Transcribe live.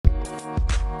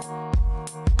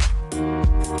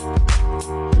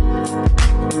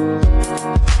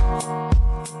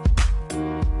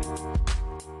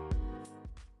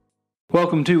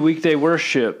welcome to Weekday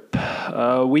Worship,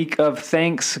 week of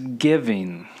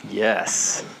Thanksgiving.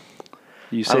 Yes.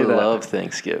 You say I that. love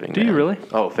Thanksgiving. Do you really?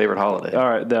 Oh, favorite holiday. All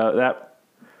right,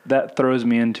 that throws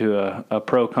me into a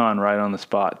pro-con right on the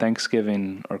spot.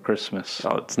 Thanksgiving or Christmas?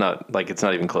 Oh, it's not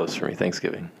even close for me.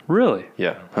 Thanksgiving. Really?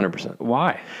 Yeah, 100%.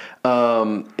 Why?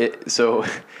 So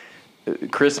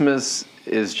Christmas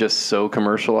is just so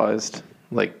commercialized,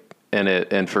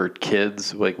 and for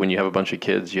kids, like when you have a bunch of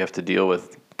kids, you have to deal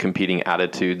with competing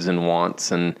attitudes and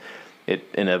wants, and it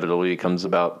inevitably becomes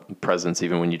about presents,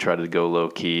 even when you try to go low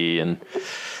key, and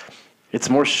it's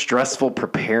more stressful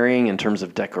preparing in terms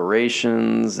of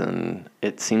decorations, and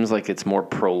it seems like it's more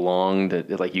prolonged.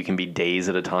 Like you can be days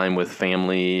at a time with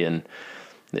family, and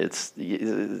it's,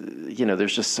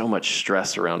 there's just so much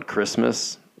stress around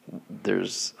Christmas.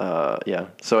 There's,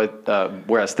 So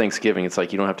whereas Thanksgiving, it's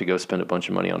like you don't have to go spend a bunch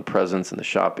of money on presents and the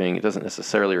shopping. It doesn't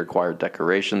necessarily require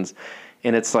decorations.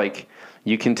 And it's like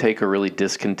you can take a really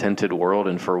discontented world,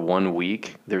 and for 1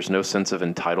 week, there's no sense of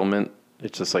entitlement.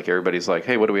 It's just like everybody's like,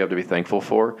 hey, what do we have to be thankful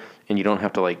for? And you don't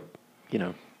have to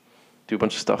do a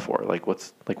bunch of stuff for it. Like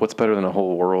what's better than a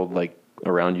whole world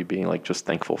around you being just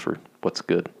thankful for what's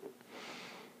good?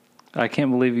 I can't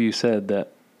believe you said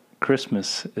that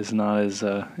Christmas is not as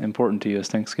important to you as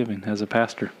Thanksgiving as a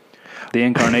pastor. The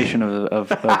incarnation of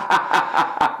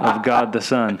God the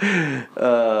Son.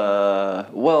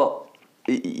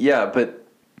 Yeah, but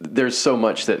there's so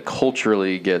much that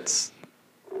culturally gets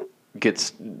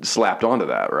slapped onto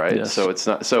that, right? Yes. So it's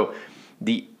not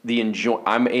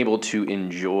I'm able to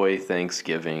enjoy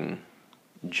Thanksgiving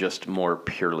just more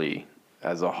purely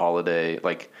as a holiday.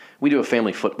 Like we do a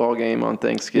family football game on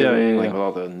Thanksgiving, with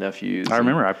all the nephews. I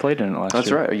remember I played in it last year.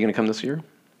 That's right. Are you going to come this year?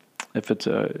 If it's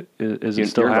is it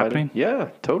still happening? Yeah,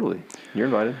 totally. You're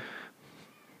invited.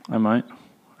 I might.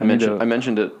 I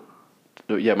mentioned it.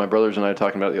 Yeah, my brothers and I were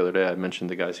talking about it the other day. I mentioned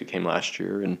the guys who came last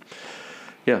year, and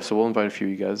yeah, so we'll invite a few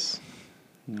of you guys,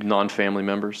 non-family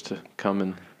members, to come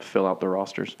and fill out the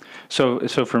rosters. So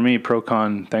for me,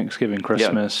 pro-con, Thanksgiving,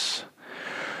 Christmas,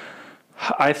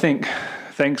 I think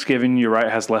Thanksgiving, you're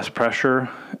right, has less pressure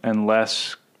and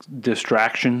less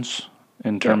distractions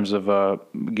in terms of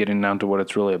getting down to what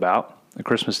it's really about.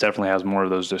 Christmas definitely has more of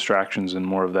those distractions and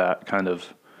more of that kind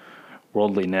of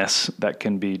worldliness that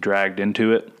can be dragged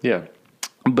into it. Yeah.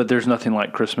 But there's nothing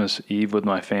like Christmas Eve with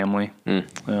my family.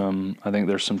 I think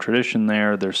there's some tradition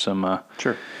there. There's some...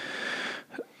 Sure.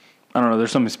 I don't know.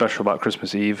 There's something special about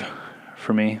Christmas Eve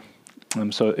for me.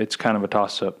 So it's kind of a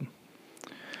toss-up.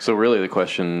 So really the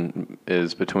question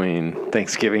is between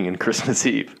Thanksgiving and Christmas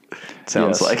Eve, it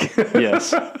sounds like.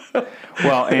 Yes.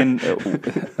 Well, and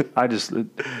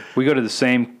we go to the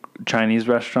same Chinese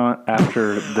restaurant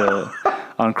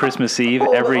on Christmas Eve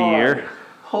every year.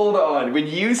 Hold on. When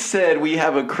you said we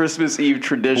have a Christmas Eve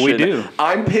tradition, we do.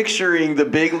 I'm picturing the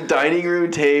big dining room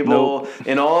table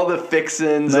and all the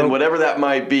fixins and whatever that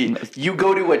might be. You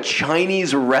go to a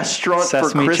Chinese restaurant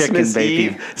Sesame for Christmas chicken,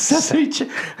 Eve? baby. Sesame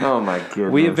chicken. Oh, my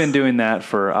goodness. We have been doing that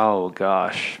for,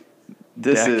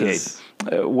 decades.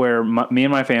 Where me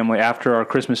and my family, after our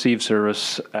Christmas Eve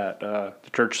service at the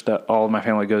church that all of my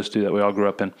family goes to, that we all grew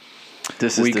up in,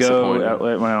 this is disappointing.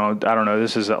 I don't know,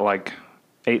 this is at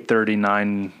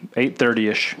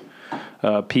 8:30-ish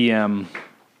p.m.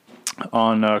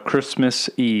 on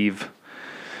Christmas Eve.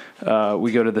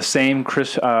 We go to the same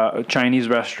Chinese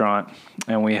restaurant,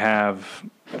 and we have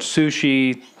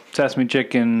sushi, sesame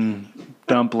chicken,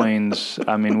 dumplings.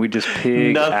 I mean, we just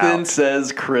pig Nothing out.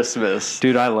 Says Christmas.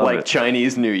 Dude, I love it. Like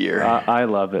Chinese New Year. I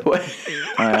love it.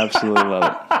 I absolutely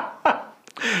love it.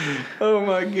 Oh,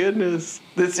 my goodness.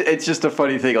 It's just a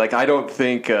funny thing. I don't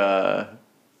think...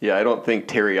 I don't think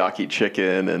teriyaki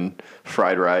chicken and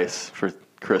fried rice for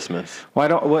Christmas.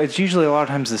 Well, it's usually a lot of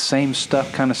times the same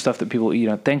kind of stuff that people eat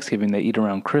on Thanksgiving, they eat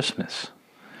around Christmas.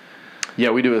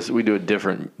 Yeah, we do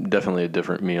definitely a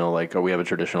different meal. We have a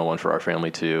traditional one for our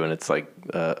family too, and it's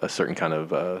a certain kind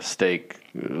of steak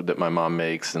that my mom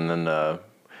makes, and then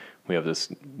we have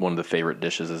one of the favorite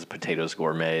dishes is potatoes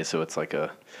gourmet. So it's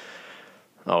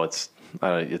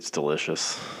it's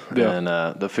delicious. Yeah. And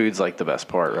the food's the best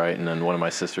part, right? And then one of my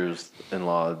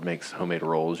sisters-in-law makes homemade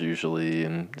rolls usually,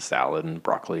 and salad and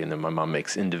broccoli, and then my mom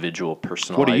makes individual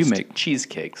personalized What do you make?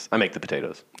 Cheesecakes. I make the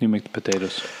potatoes. You make the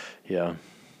potatoes. Yeah.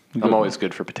 I'm always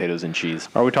good for potatoes and cheese.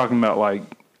 Are we talking about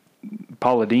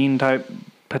Paula Deen type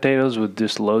potatoes with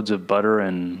just loads of butter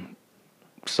and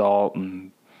salt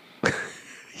and...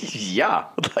 Yeah,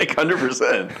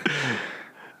 100%.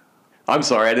 I'm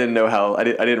sorry, I didn't know how. I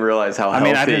didn't realize how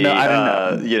healthy. I didn't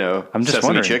know. I'm just sesame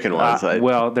wondering. chicken was.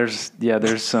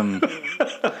 There's some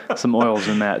oils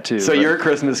in that too. So you're a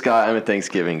Christmas guy. I'm a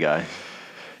Thanksgiving guy.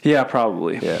 Yeah,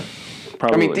 probably. Yeah.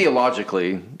 Probably. I mean,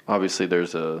 theologically, obviously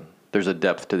there's a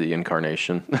depth to the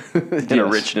incarnation and a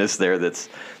richness there that's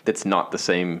not the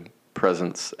same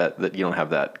presence that you don't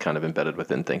have that kind of embedded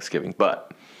within Thanksgiving.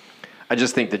 But I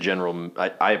just think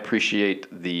I appreciate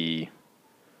the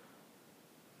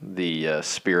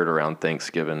spirit around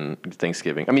Thanksgiving.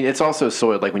 I mean, it's also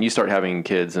soiled, like when you start having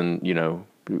kids and,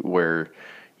 where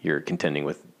you're contending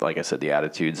with, like I said, the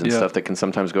attitudes and stuff that can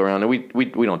sometimes go around. And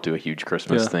we don't do a huge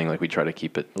Christmas thing. Like we try to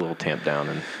keep it a little tamped down.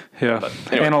 And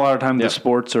anyway, and a lot of times the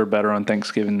sports are better on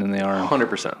Thanksgiving than they are.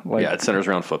 100%. It centers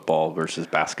around football versus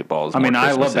basketball. I mean,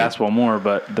 I love basketball more,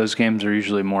 but those games are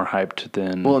usually more hyped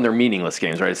than. Well, and they're meaningless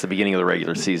games, right? It's the beginning of the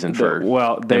regular season they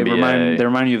NBA.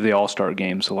 remind you of the All-Star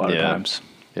games a lot of times.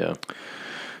 Yeah.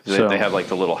 They have like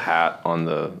the little hat on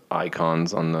the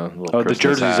icons on the little Christmas the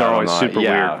jerseys are always super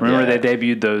weird. Remember they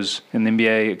debuted those in the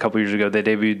NBA a couple years ago. They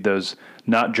debuted those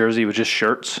not jersey, but just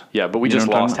shirts. Yeah, but we just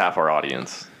lost half our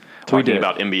audience talking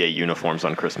about NBA uniforms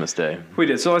on Christmas Day. We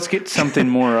did. So let's get something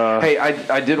more. Hey,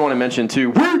 I did want to mention too.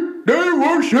 Weekday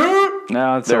worship.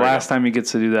 No, it's the last time he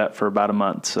gets to do that for about a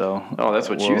month. So that's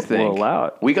what you think. We'll allow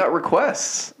it. We got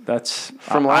requests. That's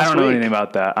from last week. I don't know anything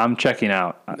about that. I'm checking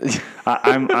out.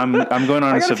 I'm going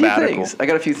on a sabbatical. I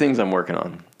got a few things I'm working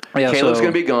on. Yeah, Caleb's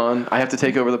going to be gone. I have to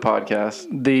take over the podcast.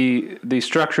 The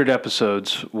structured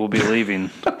episodes will be leaving.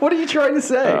 What are you trying to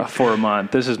say? For a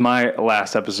month. This is my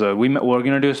last episode. We're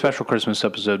going to do a special Christmas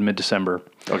episode mid-December.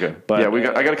 Okay. But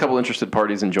I got a couple interested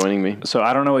parties in joining me. So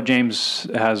I don't know what James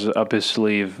has up his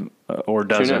sleeve or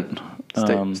doesn't.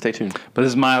 Stay tuned. But this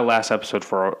is my last episode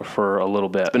for a little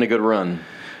bit. It's been a good run.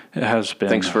 It has been.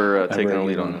 Thanks for taking the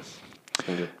lead on this. It's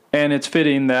been good. And it's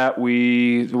fitting that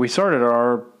we started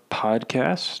our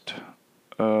podcast.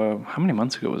 How many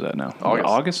months ago was that now?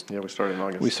 August? Yeah, we started in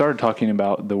August. We started talking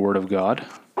about the Word of God.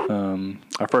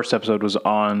 Our first episode was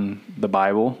on the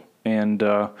Bible. And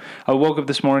I woke up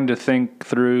this morning to think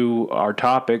through our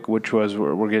topic, which was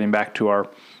we're getting back to our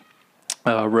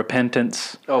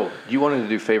repentance. Oh, you wanted to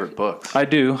do favorite books. I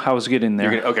do. I was getting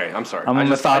there. Okay, I'm sorry. I'm a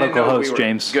methodical host,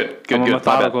 James. Good. I'm a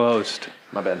methodical host.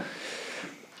 My bad.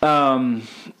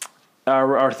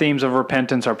 Our themes of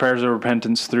repentance, our prayers of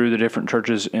repentance through the different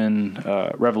churches in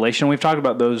Revelation. We've talked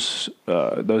about those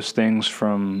things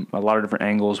from a lot of different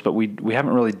angles, but we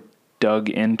haven't really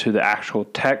dug into the actual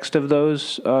text of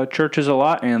those churches a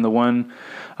lot. And the one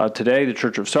today, the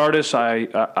Church of Sardis,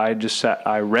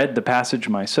 I read the passage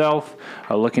myself,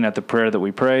 looking at the prayer that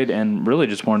we prayed, and really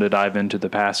just wanted to dive into the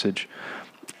passage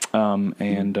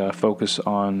and focus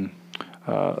on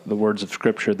the words of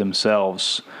Scripture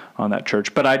themselves on that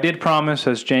church. But I did promise,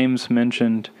 as James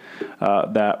mentioned,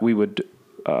 that we would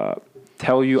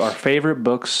tell you our favorite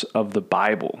books of the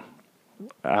Bible.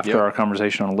 After our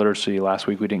conversation on literacy last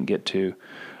week, we didn't get to.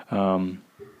 You want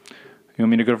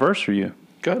me to go first, or you?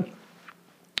 Good.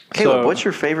 Caleb, what's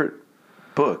your favorite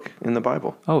book in the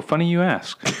Bible? Oh, funny you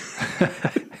ask.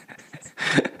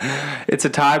 It's a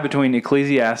tie between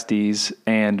Ecclesiastes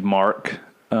and Mark.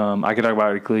 I could talk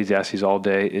about Ecclesiastes all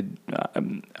day.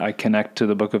 I connect to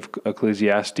the book of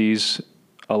Ecclesiastes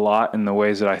a lot in the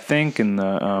ways that I think, and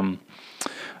the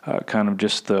kind of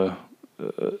just the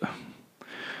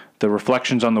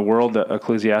reflections on the world that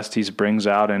Ecclesiastes brings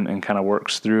out and kind of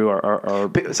works through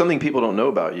are something people don't know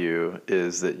about you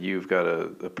is that you've got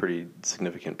a pretty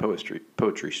significant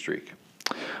poetry streak.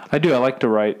 I do. I like to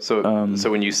write. So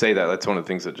when you say that, that's one of the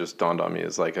things that just dawned on me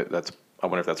is like I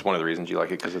wonder if that's one of the reasons you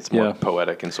like it, because it's more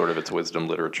poetic and sort of its wisdom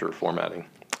literature formatting.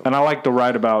 And I like to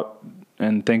write about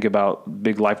and think about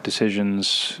big life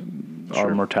decisions,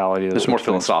 our mortality. It's more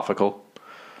philosophical.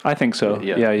 I think so.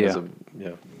 Yeah.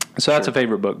 So that's a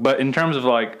favorite book. But in terms of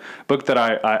like book that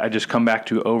I just come back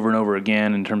to over and over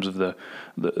again in terms of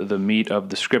the meat of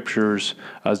the Scriptures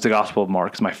is the Gospel of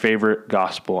Mark. It's my favorite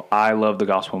gospel. I love the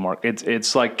Gospel of Mark.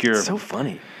 It's like It's so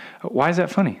funny. Why is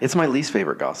that funny? It's my least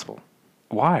favorite gospel.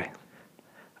 Why?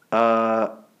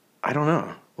 I don't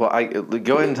know. Well,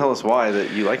 go ahead and tell us why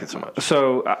that you like it so much.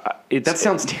 So that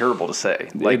sounds terrible to say.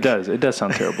 It does. It does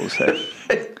sound terrible to say.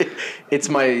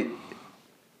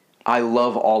 I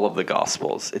love all of the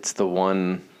Gospels. It's the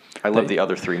one I love the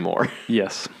other three more.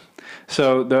 Yes.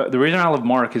 So the reason I love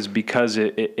Mark is because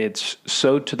it's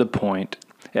so to the point.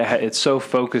 It's so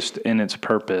focused in its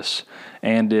purpose,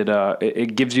 and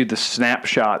it gives you the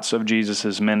snapshots of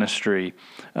Jesus' ministry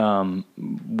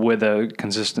with a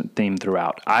consistent theme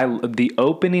throughout. The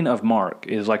opening of Mark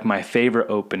is like my favorite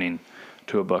opening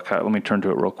to a book. Let me turn to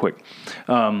it real quick.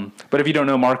 But if you don't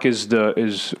know, Mark is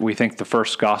we think the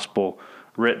first gospel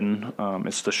written.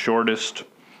 It's the shortest.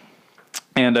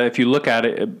 And if you look at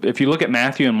it, if you look at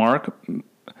Matthew and Mark,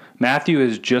 Matthew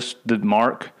is just the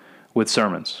Mark with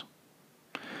sermons.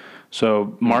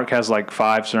 So Mark has like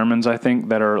 5 sermons, I think,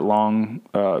 that are long.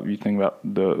 You think about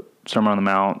the Sermon on the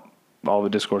Mount, all the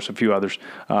discourse, a few others.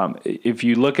 If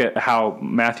you look at how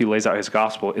Matthew lays out his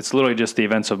gospel, it's literally just the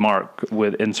events of Mark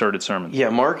with inserted sermons. Yeah,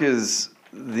 Mark is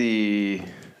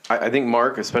I think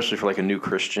Mark, especially for like a new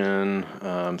Christian,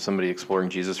 somebody exploring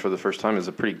Jesus for the first time, is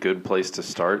a pretty good place to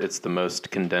start. It's the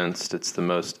most condensed, it's the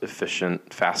most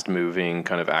efficient, fast-moving,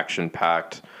 kind of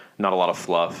action-packed, not a lot of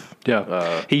fluff.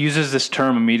 Yeah, he uses this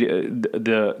term immediate.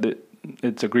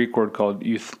 It's a Greek word called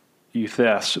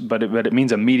euthes, but it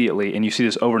means immediately, and you see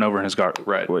this over and over in his gospel.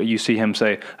 Right. Where you see him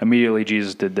say, immediately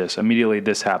Jesus did this, immediately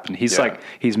this happened. He's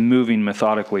he's moving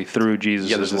methodically through Jesus'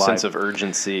 life. Yeah, there's a sense of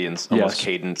urgency and almost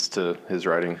cadence to his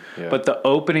writing. Yeah. But the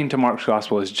opening to Mark's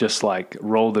gospel is just like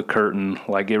roll the curtain.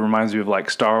 Like it reminds me of like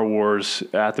Star Wars.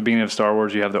 At the beginning of Star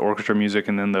Wars, you have the orchestra music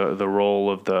and then the roll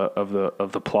of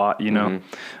the plot, you know.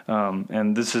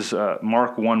 And this is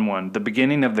Mark 1:1, the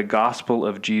beginning of the gospel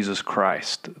of Jesus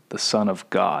Christ, the Son of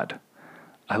God.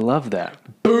 I love that.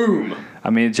 Boom. I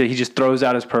mean, he just throws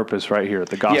out his purpose right here.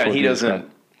 The gospel. Yeah, he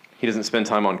doesn't spend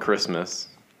time on Christmas,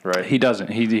 right? He doesn't.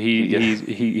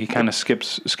 He kind of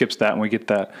skips that, and we get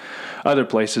that other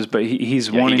places. But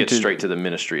he's wanting to. He gets straight to the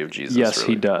ministry of Jesus. Yes,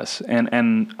 really. he does.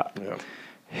 And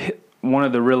one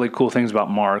of the really cool things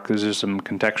about Mark, there's just some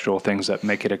contextual things that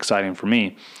make it exciting for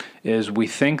me, is we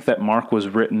think that Mark was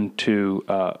written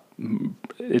to.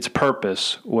 Its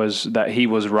purpose was that he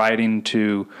was writing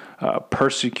to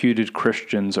persecuted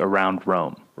Christians around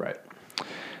Rome. Right.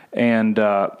 And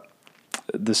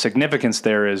the significance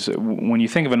there is when you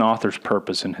think of an author's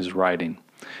purpose in his writing,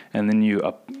 and then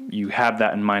you have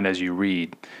that in mind as you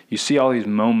read, you see all these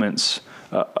moments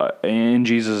in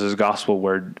Jesus' gospel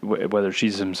where whether it's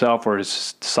Jesus himself or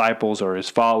his disciples or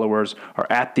his followers are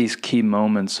at these key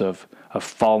moments of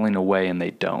falling away and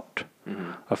they don't.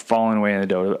 Mm-hmm. Of falling away and they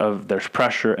don't. Of there's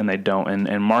pressure and they don't.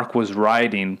 And Mark was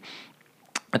writing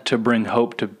to bring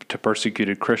hope to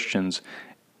persecuted Christians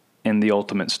in the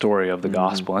ultimate story of the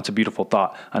gospel. That's a beautiful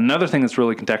thought. Another thing that's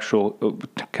really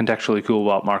contextually cool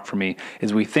about Mark for me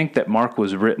is we think that Mark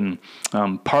was written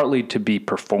partly to be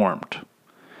performed.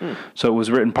 So it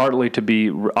was written partly to be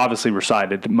obviously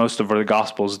recited. Most of the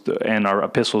Gospels and our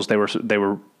epistles, they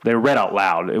were read out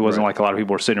loud. It wasn't like a lot of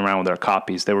people were sitting around with their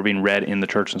copies. They were being read in the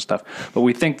church and stuff. But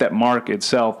we think that Mark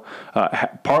itself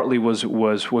partly was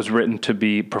written to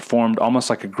be performed almost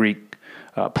like a Greek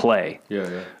play.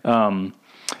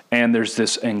 And there's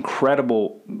this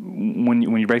incredible, when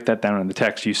you break that down in the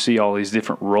text, you see all these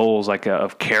different roles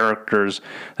of characters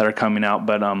that are coming out.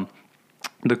 But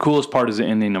the coolest part is the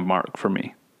ending of Mark for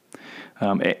me.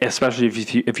 Especially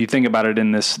if you think about it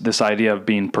in this idea of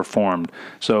being performed.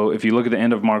 So if you look at the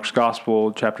end of Mark's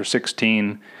Gospel, chapter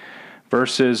 16,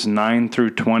 verses 9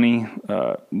 through 20,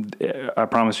 I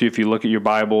promise you, if you look at your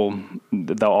Bible,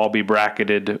 they'll all be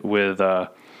bracketed with,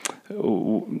 and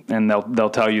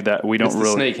they'll tell you that we don't it's really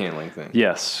the snake handling thing.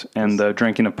 Yes, and the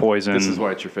drinking of poison. This is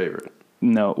why it's your favorite.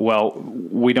 No, well,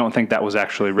 we don't think that was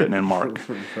actually written in Mark.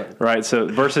 Right, so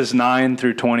verses 9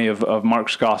 through 20 of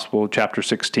Mark's Gospel, chapter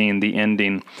 16, the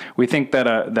ending, we think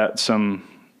that some,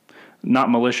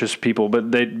 not malicious people,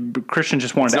 but Christians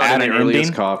just wanted to add an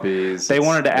ending. Copies. They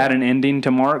wanted to add an ending to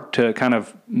Mark to kind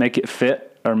of make it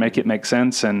fit or make it make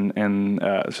sense, and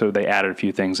so they added a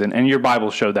few things. And your Bible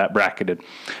showed that bracketed.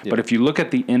 Yeah. But if you look at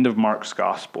the end of Mark's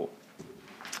Gospel,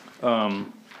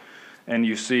 and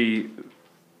you see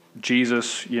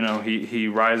Jesus, he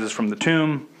rises from the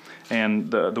tomb,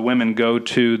 and the women go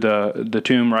to the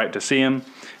tomb, right, to see him.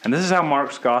 And this is how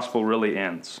Mark's gospel really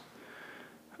ends.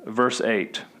 Verse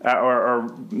 8,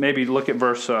 or maybe look at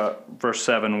verse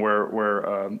 7,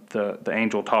 where the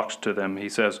angel talks to them. He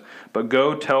says, "But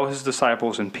go tell his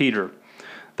disciples and Peter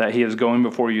that he is going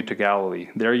before you to Galilee.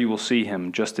 There you will see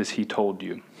him, just as he told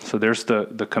you." So there's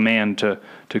the command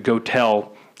to go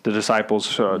tell the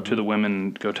disciples, to the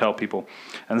women, go tell people.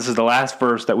 And this is the last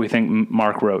verse that we think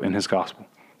Mark wrote in his gospel.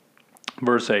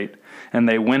 Verse 8, "And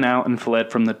they went out and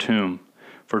fled from the tomb,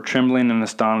 for trembling and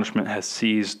astonishment had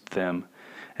seized them.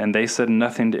 And they said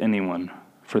nothing to anyone,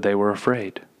 for they were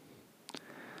afraid."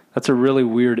 That's a really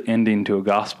weird ending to a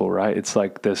gospel, right? It's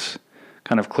like this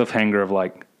kind of cliffhanger of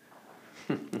like,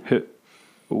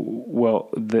 well,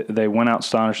 they went out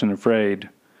astonished and afraid.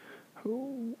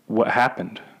 What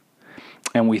happened?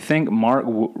 And we think Mark,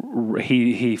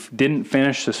 he didn't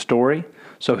finish the story,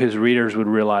 so his readers would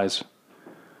realize,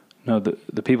 no,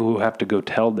 the people who have to go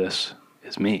tell this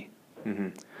is me. Mm-hmm.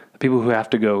 The people who have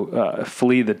to go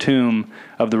flee the tomb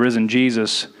of the risen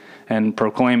Jesus, and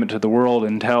proclaim it to the world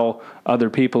and tell other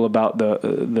people about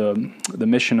the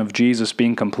mission of Jesus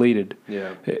being completed.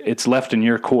 Yeah. It's left in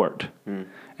your court.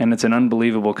 And it's an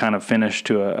unbelievable kind of finish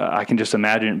to I can just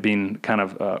imagine it being kind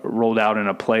of rolled out in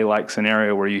a play-like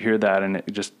scenario where you hear that and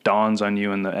it just dawns on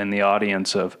you and the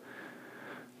audience of,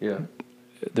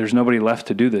 there's nobody left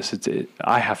to do this.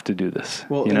 I have to do this.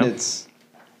 Well, you know? And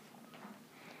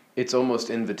it's almost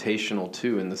invitational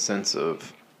too, in the sense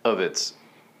of its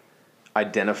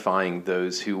identifying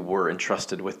those who were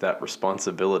entrusted with that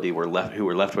responsibility, who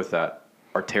were left with that,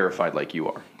 are terrified like you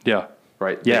are. Yeah.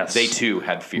 Right. Yes. They too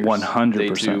had fears. 100%. They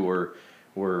too were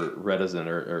reticent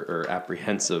or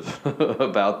apprehensive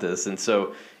about this, and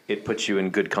so it puts you in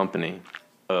good company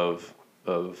of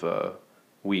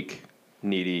weak,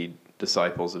 needy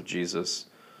disciples of Jesus,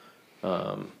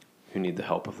 who need the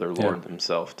help of their Lord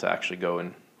Himself to actually go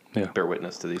and bear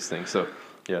witness to these things. So,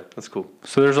 yeah, that's cool.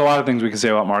 So there's a lot of things we can say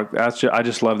about Mark. I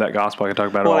just love that gospel. I could talk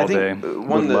about it all day.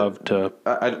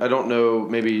 I don't know,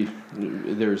 maybe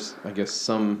there's, I guess,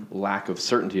 some lack of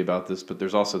certainty about this, but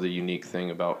there's also the unique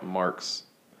thing about Mark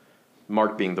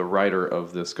being the writer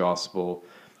of this gospel.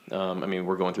 I mean,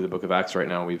 we're going through the book of Acts right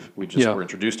now. We just were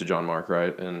introduced to John Mark,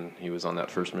 right? And he was on that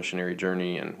first missionary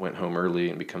journey and went home early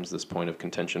and becomes this point of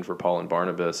contention for Paul and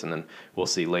Barnabas. And then we'll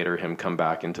see later him come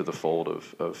back into the fold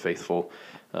of faithful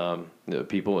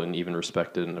people, and even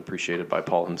respected and appreciated by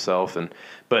Paul himself.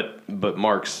 But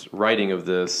Mark's writing of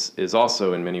this is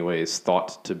also in many ways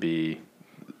thought to be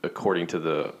according to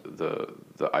the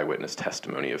eyewitness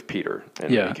testimony of Peter.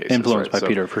 In many cases, influenced by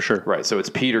Peter for sure. Right. So it's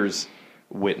Peter's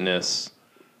witness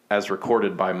as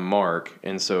recorded by Mark,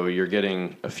 and so you're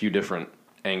getting a few different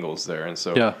angles there. And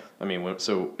so, I mean,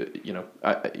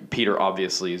 Peter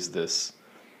obviously is this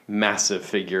massive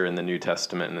figure in the New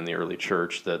Testament and in the early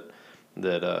church that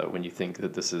when you think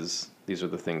that these are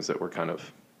the things that were kind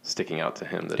of sticking out to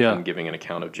him, that him giving an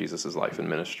account of Jesus' life and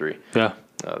ministry,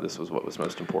 this was what was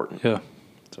most important. Yeah.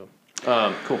 So,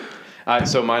 cool.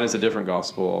 So mine is a different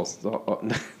gospel.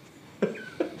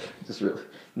 Just really,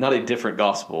 not a different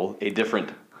gospel, a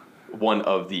different one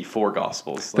of the four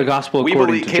gospels. The gospel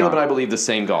according to Caleb John. and I believe the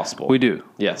same gospel. We do.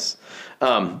 Yes.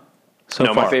 So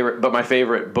far. My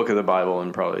favorite book of the Bible,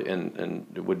 and probably and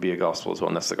it would be a gospel as well,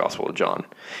 and that's the Gospel of John.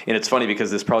 And it's funny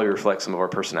because this probably reflects some of our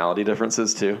personality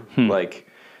differences too. Like,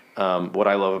 what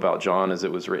I love about John is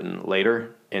it was written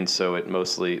later, and so it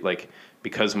mostly, like,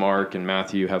 because Mark and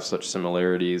Matthew have such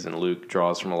similarities, and Luke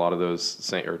draws from a lot of those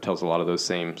tells a lot of those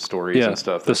same stories and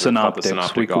stuff. The synoptics. The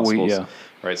synoptic gospels,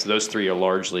 right? So those three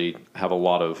largely have a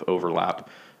lot of overlap.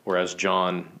 Whereas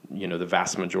John, the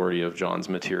vast majority of John's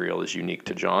material is unique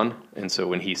to John. And so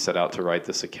when he set out to write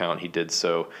this account, he did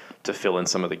so to fill in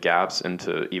some of the gaps and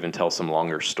to even tell some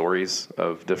longer stories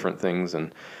of different things.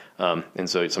 And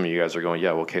so some of you guys are going,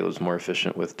 well, Caleb's more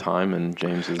efficient with time, and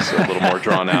James is a little more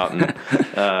drawn out and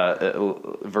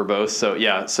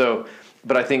verbose. So,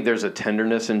 but I think there's a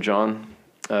tenderness in John,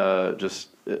 just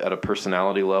at a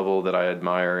personality level, that I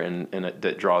admire and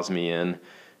that draws me in.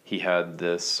 He had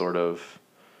this sort of,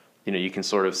 you can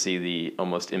sort of see the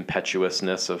almost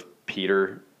impetuousness of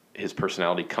Peter. His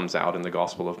personality comes out in the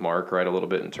Gospel of Mark, right, a little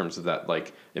bit in terms of that,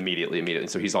 like, immediately.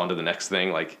 So he's on to the next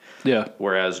thing, like,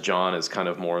 whereas John is kind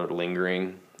of more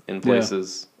lingering in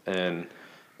places, and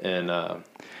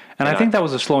I think that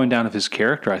was a slowing down of his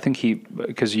character. I think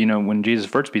because when Jesus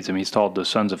first meets him, he's called the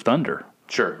sons of thunder.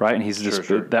 Sure. Right, and he's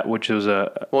that which was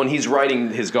and he's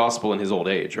writing his gospel in his old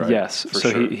age, right? Yes.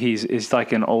 He's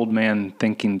like an old man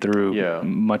thinking through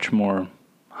much more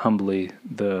humbly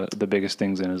the biggest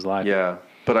things in his life. Yeah.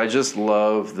 But I just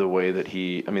love the way that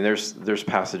there's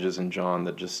passages in John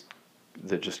that just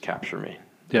capture me.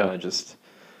 Yeah. And I just,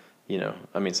 many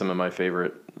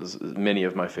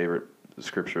of my favorite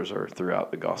scriptures are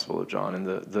throughout the Gospel of John, and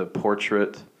the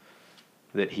portrait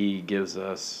that he gives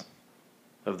us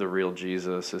of the real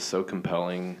Jesus is so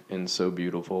compelling and so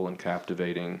beautiful and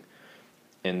captivating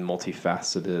and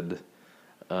multifaceted,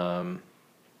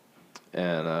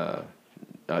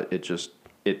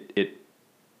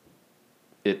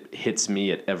 it hits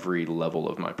me at every level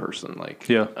of my person,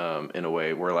 in a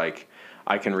way where, like,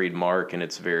 I can read Mark and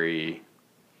it's very,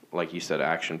 like you said,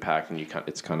 action packed, and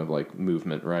it's kind of like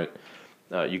movement, right?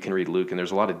 You can read Luke and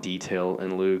there's a lot of detail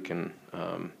in Luke, and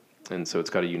so it's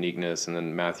got a uniqueness. And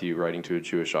then Matthew, writing to a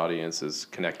Jewish audience, is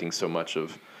connecting so much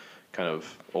of kind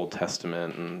of Old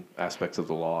Testament and aspects of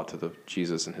the law to the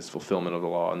Jesus and his fulfillment of the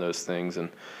law and those things. And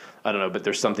I don't know, but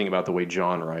there's something about the way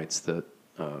John writes that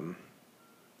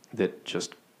that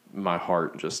just my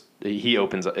heart it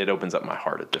opens up my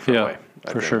heart a different way.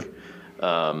 I think. Sure.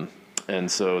 And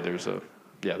so there's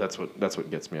that's what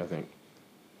gets me, I think.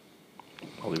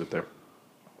 I'll leave it there.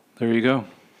 There you go.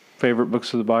 Favorite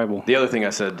books of the Bible. The other thing I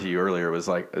said to you earlier was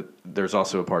like, there's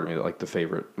also a part of me that like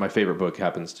my favorite book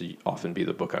happens to often be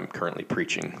the book I'm currently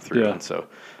preaching through. Yeah. And so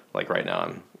like right now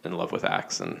I'm in love with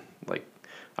Acts, and like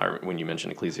when you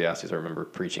mentioned Ecclesiastes, I remember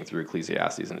preaching through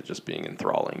Ecclesiastes and it just being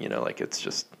enthralling, like it's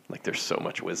just like, there's so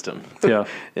much wisdom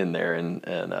in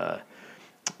there.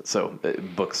 So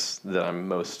books that I'm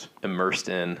most immersed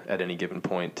in at any given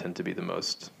point tend to be the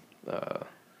most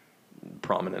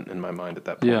prominent in my mind at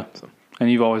that point. Yeah. So.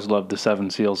 And you've always loved the 7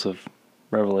 seals of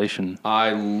Revelation.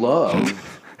 I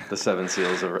love the 7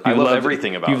 seals of I love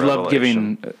everything about Revelation. You've loved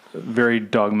giving very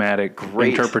dogmatic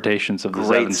interpretations of the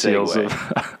 7 seals of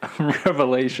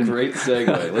Revelation. Great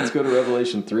segue. Let's go to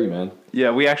Revelation 3, man. Yeah,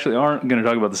 we actually aren't going to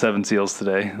talk about the 7 seals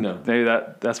today. No. Maybe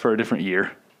that's for a different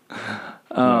year.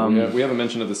 We have a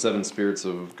mention of the 7 spirits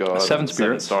of God. 7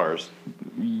 spirits. 7 stars.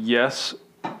 Yes,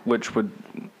 which would...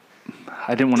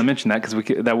 I didn't want to mention that because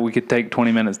we could take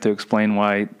 20 minutes to explain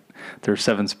why there's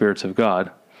 7 spirits of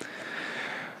God.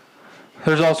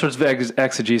 There's all sorts of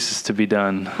exegesis to be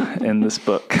done in this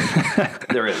book.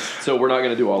 There is. So we're not going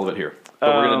to do all of it here,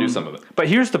 but we're going to do some of it. But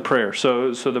here's the prayer.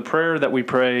 So the prayer that we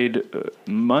prayed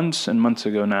months and months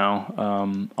ago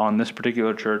now on this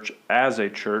particular church, as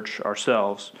a church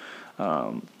ourselves,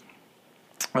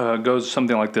 goes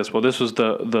something like this. Well, this was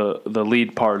the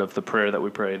lead part of the prayer that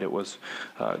we prayed. It was,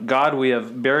 God, we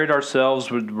have buried ourselves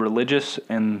with religious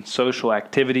and social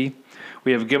activity.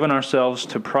 We have given ourselves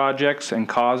to projects and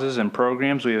causes and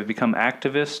programs. We have become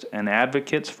activists and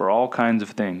advocates for all kinds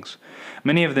of things,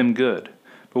 many of them good,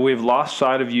 but we have lost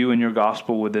sight of you and your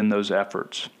gospel within those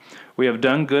efforts. We have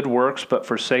done good works, but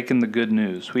forsaken the good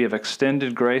news. We have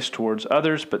extended grace towards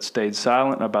others, but stayed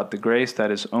silent about the grace that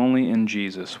is only in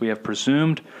Jesus. We have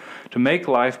presumed to make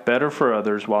life better for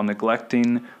others while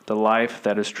neglecting the life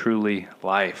that is truly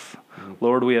life. Mm-hmm.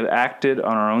 Lord, we have acted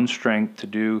on our own strength to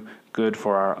do good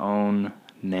for our own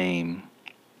name.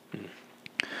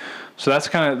 So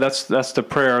that's the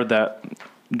prayer that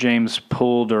James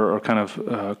pulled or kind of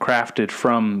crafted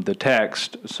from the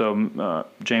text. So,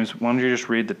 James, why don't you just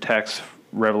read the text,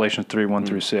 Revelation 3, 1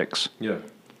 through 6. Yeah.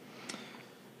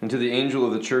 And to the angel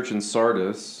of the church in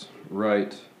Sardis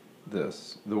write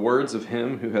this: the words of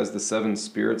him who has the 7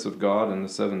 spirits of God and the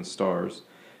 7 stars.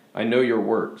 I know your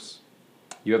works.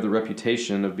 You have the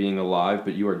reputation of being alive,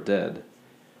 but you are dead.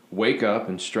 Wake up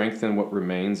and strengthen what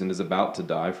remains and is about to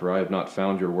die, for I have not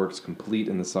found your works complete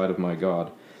in the sight of my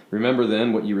God. Remember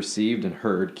then what you received and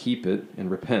heard, keep it, and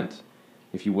repent.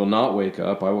 If you will not wake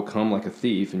up, I will come like a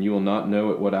thief, and you will not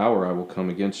know at what hour I will come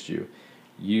against you.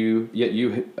 Yet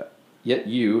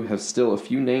you have still a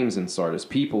few names in Sardis,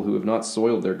 people who have not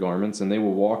soiled their garments, and they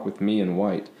will walk with me in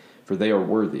white, for they are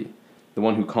worthy. The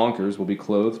one who conquers will be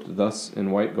clothed thus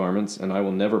in white garments, and I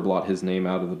will never blot his name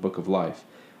out of the book of life.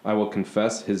 I will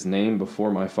confess his name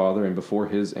before my Father and before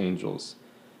his angels.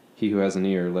 He who has an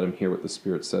ear, let him hear what the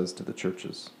Spirit says to the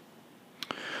churches.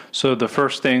 So the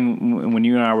first thing, when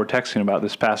you and I were texting about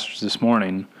this passage this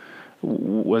morning,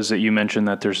 was that you mentioned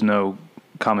that there's no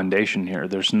commendation here.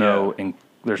 There's not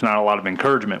a lot of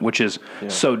encouragement, which is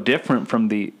so different from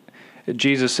the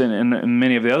Jesus in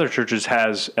many of the other churches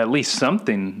has at least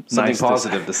something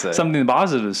positive to say. Something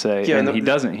positive to say, and he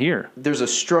doesn't here. There's a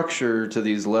structure to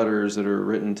these letters that are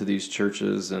written to these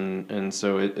churches, and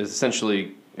so it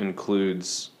essentially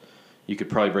includes, you could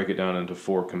probably break it down into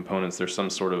 4 components. There's some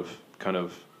sort of kind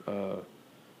of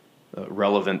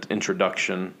relevant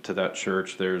introduction to that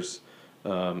church. There's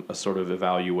a sort of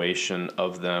evaluation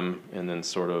of them, and then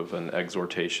sort of an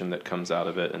exhortation that comes out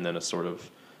of it, and then a sort of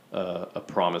a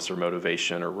promise or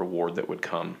motivation or reward that would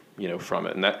come, from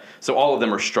it. And so all of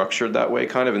them are structured that way,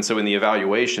 kind of. And so in the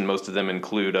evaluation, most of them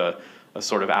include a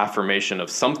sort of affirmation of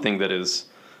something that is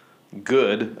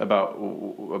good about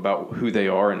who they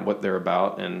are and what they're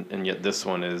about, and yet this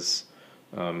one is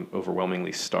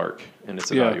overwhelmingly stark in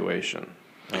its evaluation.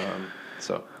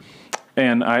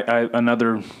 And I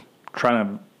another trying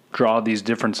to draw these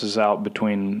differences out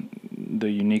between the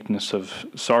uniqueness of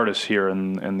Sardis here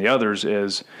and the others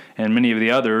is, and many of the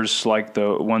others, like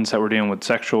the ones that were dealing with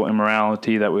sexual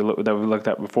immorality that we looked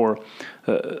at before,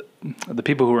 the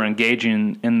people who were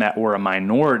engaging in that were a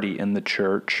minority in the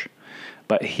church.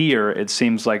 But here it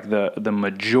seems like the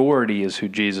majority is who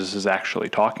Jesus is actually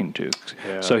talking to.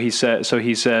 Yeah. So he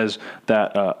says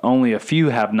that only a few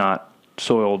have not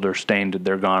soiled or stained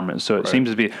their garments. So it seems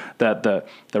to be that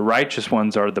the righteous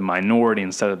ones are the minority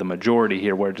instead of the majority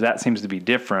here, where that seems to be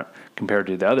different compared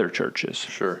to the other churches.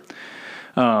 Sure.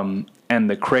 And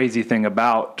the crazy thing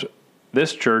about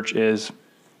this church is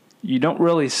you don't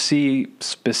really see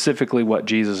specifically what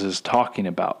Jesus is talking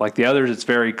about. Like the others, it's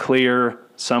very clear.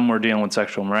 Some were dealing with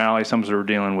sexual immorality. Some were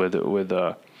dealing with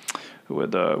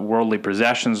worldly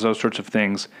possessions, those sorts of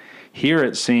things. Here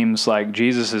it seems like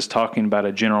Jesus is talking about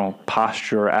a general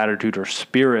posture, or attitude, or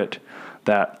spirit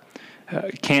that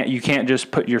you can't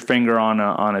just put your finger on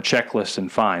a checklist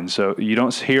and find. So you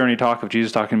don't hear any talk of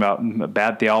Jesus talking about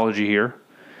bad theology here.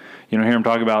 You don't hear him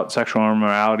talk about sexual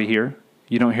immorality here.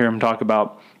 You don't hear him talk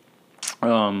about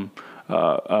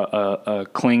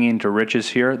clinging to riches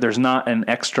here. There's not an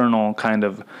external kind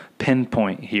of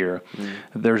pinpoint here.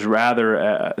 There's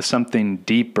rather something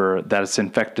deeper that's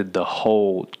infected the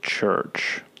whole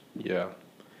church. Yeah.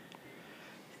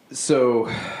 So,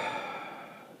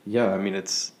 yeah, I mean,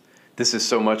 this is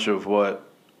so much of what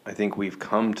I think we've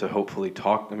come to hopefully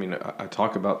talk. I mean, I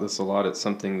talk about this a lot. It's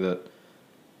something that,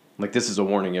 like, this is a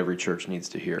warning every church needs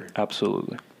to hear.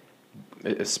 Absolutely.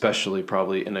 Especially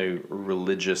probably in a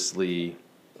religiously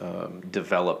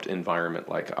developed environment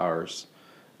like ours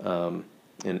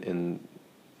in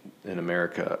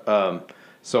America.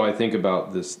 So I think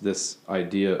about this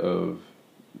idea of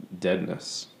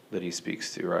deadness that he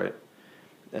speaks to, right?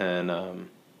 And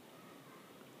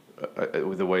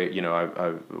the way, I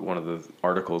one of the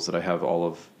articles that I have all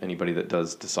of anybody that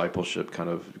does discipleship kind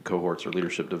of cohorts or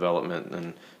leadership development,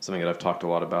 and something that I've talked a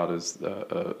lot about is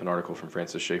an article from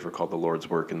Francis Schaeffer called "The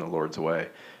Lord's Work in the Lord's Way."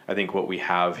 I think what we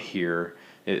have here,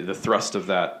 the thrust of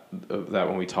that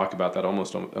when we talk about that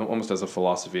almost as a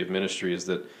philosophy of ministry, is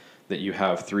that you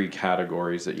have three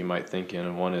categories that you might think in,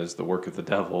 and one is the work of the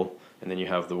devil, and then you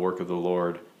have the work of the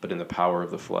Lord, but in the power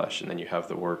of the flesh, and then you have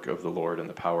the work of the Lord and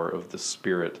the power of the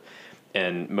Spirit.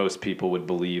 And most people would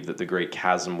believe that the great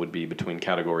chasm would be between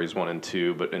categories 1 and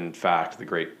 2, but in fact, the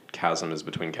great chasm is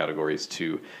between categories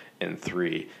 2 and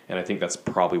 3. And I think that's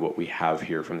probably what we have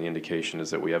here from the indication,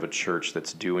 is that we have a church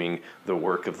that's doing the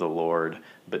work of the Lord,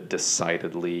 but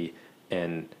decidedly,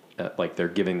 and like they're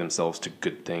giving themselves to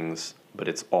good things, but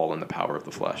it's all in the power of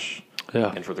the flesh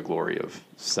and for the glory of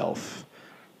self.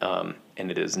 And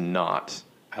it is not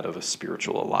out of a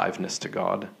spiritual aliveness to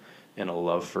God and a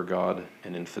love for God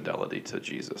and infidelity to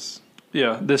Jesus.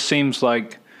 Yeah, this seems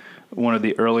like one of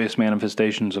the earliest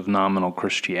manifestations of nominal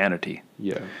Christianity.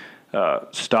 Yeah.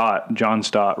 John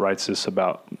Stott writes this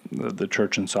about the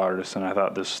church in Sardis, and I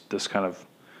thought this kind of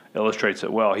illustrates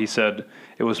it well. He said,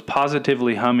 "It was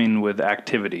positively humming with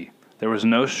activity. There was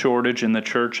no shortage in the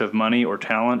church of money or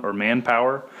talent or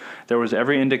manpower. There was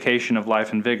every indication of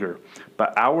life and vigor.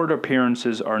 But outward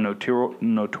appearances are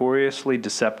notoriously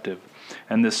deceptive,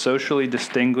 and this socially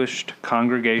distinguished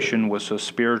congregation was a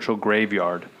spiritual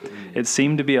graveyard. It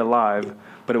seemed to be alive,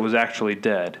 but it was actually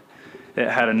dead. It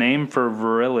had a name for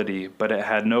virility, but it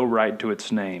had no right to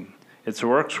its name. Its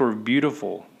works were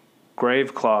beautiful,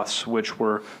 grave cloths which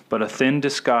were but a thin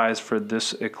disguise for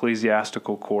this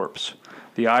ecclesiastical corpse.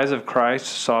 The eyes of Christ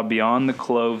saw beyond the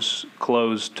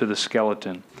clothes to the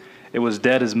skeleton. It was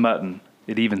dead as mutton.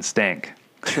 It even stank."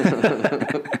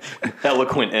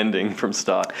 Eloquent ending from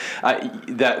Stott.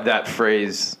 That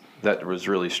phrase, that was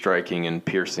really striking and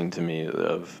piercing to me,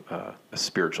 of a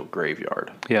spiritual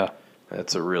graveyard. Yeah. I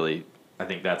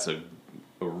think that's a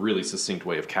really succinct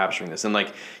way of capturing this. And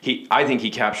I think he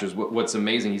captures what's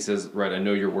amazing. He says, right, I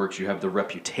know your works, you have the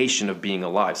reputation of being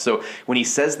alive. So when he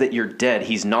says that you're dead,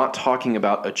 he's not talking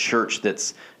about a church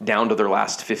that's down to their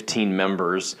last 15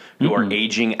 members who are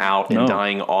aging out and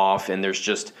dying off, and there's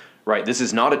just, right, this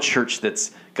is not a church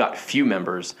that's got few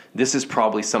members. This is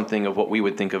probably something of what we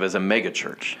would think of as a mega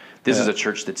church. This is a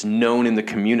church that's known in the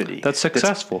community. That's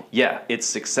successful. It's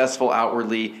successful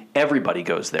outwardly. Everybody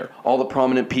goes there. All the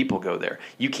prominent people go there.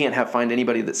 You can't find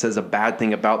anybody that says a bad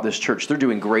thing about this church. They're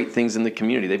doing great things in the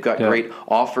community. They've got great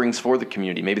offerings for the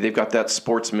community. Maybe they've got that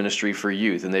sports ministry for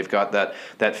youth, and they've got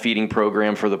that feeding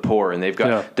program for the poor, and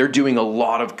they're doing a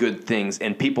lot of good things,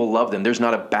 and people love them. There's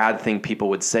not a bad thing people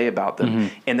would say about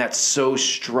them. And that's so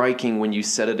striking when you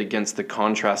set it against the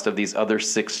contrast of these other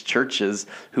 6 churches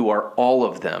who are all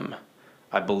of them,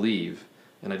 I believe,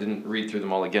 and I didn't read through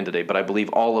them all again today, but I believe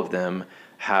all of them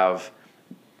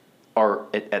are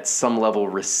at some level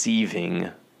receiving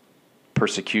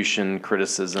persecution,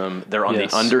 criticism. They're on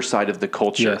the underside of the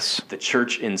culture. Yes. The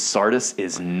church in Sardis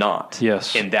is not.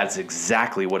 Yes. And that's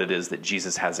exactly what it is that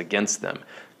Jesus has against them.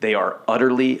 They are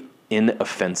utterly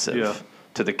inoffensive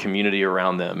to the community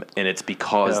around them, and it's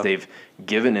because they've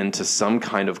given into some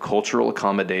kind of cultural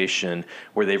accommodation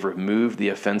where they've removed the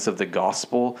offense of the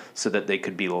gospel so that they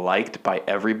could be liked by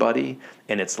everybody,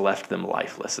 and it's left them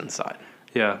lifeless inside.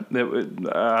 Yeah,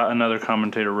 another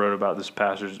commentator wrote about this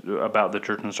passage about the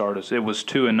church in Sardis. It was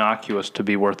too innocuous to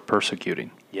be worth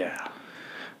persecuting. Yeah.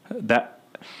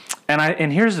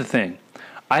 And here's the thing.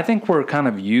 I think we're kind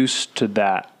of used to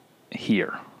that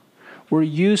here. we're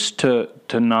used to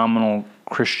nominal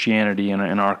Christianity in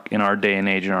our day and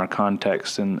age, in our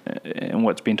context, and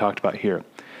what's being talked about here.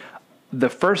 The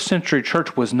first century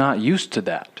church was not used to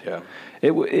that. Yeah.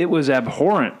 It was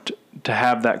abhorrent to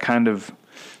have that kind of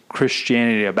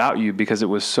Christianity about you, because it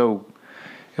was so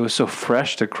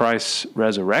fresh to Christ's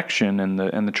resurrection and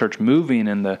the church moving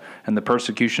and the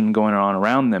persecution going on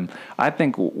around them. I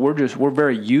think we're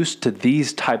very used to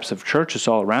these types of churches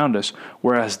all around us,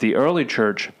 whereas the early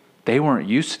church, they weren't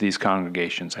used to these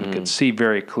congregations and could see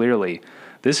very clearly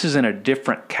this is in a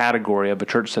different category of a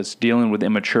church that's dealing with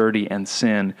immaturity and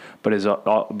sin, but is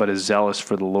zealous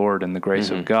for the Lord and the grace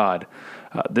of God.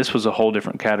 This was a whole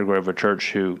different category of a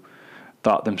church who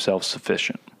thought themselves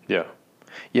sufficient. Yeah.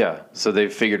 Yeah. So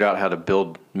they've figured out how to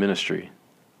build ministry.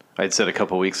 I'd said a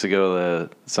couple weeks ago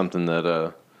something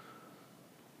that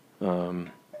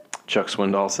Chuck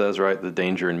Swindoll says, right? The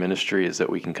danger in ministry is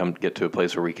that we can get to a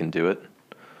place where we can do it.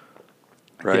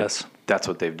 Right? Yes. That's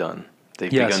what they've done.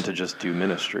 They've begun to just do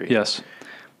ministry. Yes.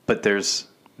 But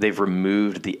they've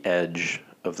removed the edge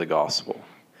of the gospel.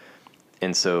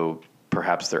 And so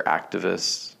perhaps they're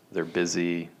activists, they're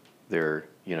busy,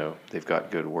 they've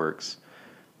got good works,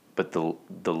 but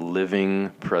the living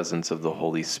presence of the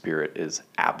Holy Spirit is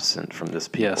absent from this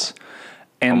people. Yes.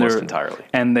 And almost entirely.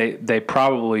 And they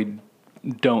probably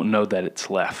don't know that it's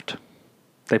left.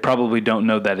 They probably don't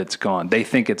know that it's gone. They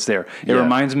think it's there. It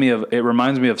reminds me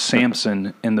of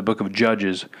Samson in the book of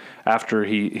Judges, after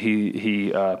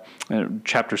he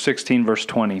chapter 16 verse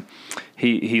 20,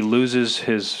 he loses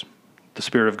the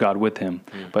Spirit of God with him.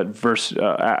 But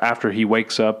after he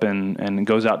wakes up and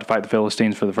goes out to fight the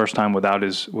Philistines for the first time without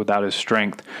his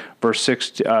strength,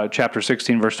 chapter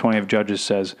 16 verse 20 of Judges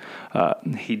says,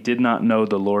 he did not know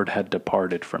the Lord had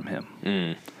departed from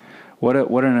him. What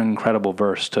an incredible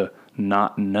verse, to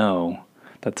not know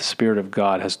that the Spirit of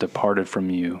God has departed from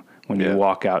you when you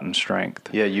walk out in strength.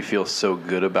 Yeah, you feel so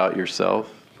good about yourself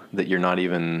that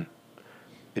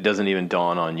it doesn't even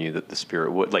dawn on you that the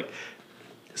Spirit would.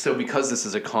 So because this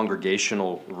is a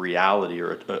congregational reality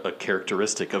or a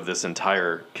characteristic of this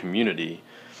entire community,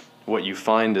 what you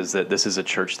find is that this is a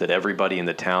church that everybody in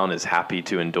the town is happy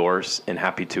to endorse and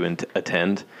happy to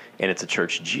attend, and it's a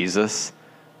church Jesus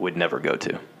would never go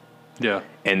to. Yeah.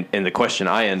 And the question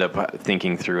I end up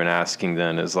thinking through and asking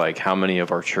then is how many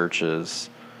of our churches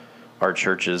are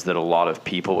churches that a lot of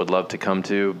people would love to come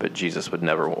to, but Jesus would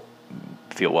never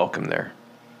feel welcome there.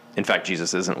 In fact,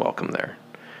 Jesus isn't welcome there.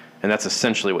 And that's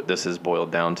essentially what this is boiled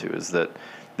down to, is that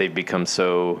they've become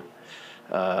so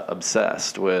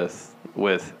obsessed with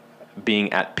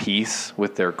being at peace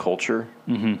with their culture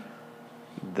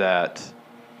that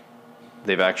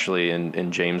they've actually,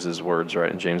 in James's words,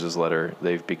 right, in James's letter,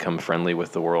 they've become friendly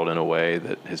with the world in a way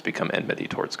that has become enmity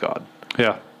towards God.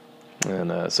 Yeah.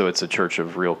 And so it's a church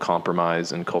of real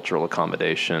compromise and cultural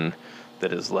accommodation that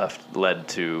has led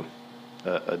to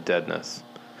a deadness.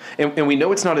 And we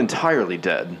know it's not entirely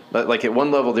dead. Like at one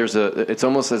level, it's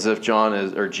almost as if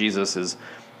Jesus is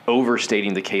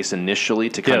overstating the case initially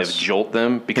to kind of jolt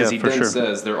them, because he then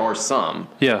says there are some.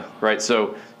 Yeah. Right.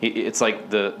 So it's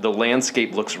like the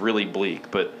landscape looks really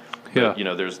bleak, but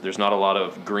there's not a lot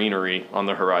of greenery on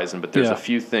the horizon, but there's a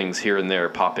few things here and there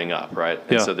popping up, right?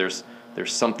 And so there's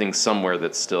something somewhere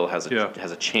that still has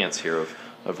a chance here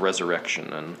of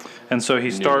resurrection and so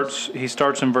he starts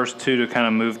in verse 2 to kind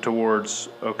of move towards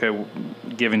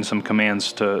giving some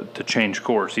commands to change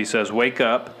course. He says, "Wake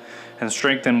up and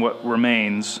strengthen what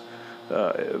remains,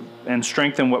 and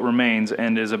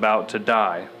is about to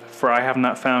die. For I have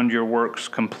not found your works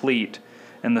complete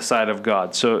in the sight of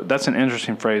God." So that's an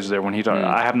interesting phrase there when he talks.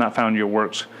 I have not found your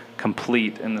works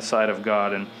complete in the sight of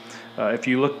God. And if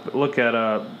you look at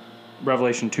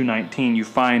Revelation 2:19, you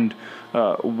find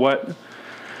what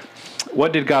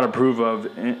did God approve of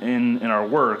in our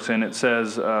works, and it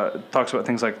says it talks about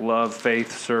things like love,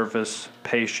 faith, service,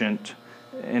 patient,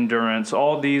 endurance.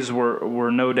 All these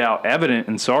were no doubt evident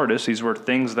in Sardis. These were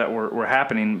things that were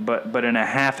happening, but in a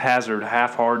haphazard,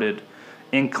 half-hearted,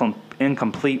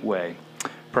 incomplete way.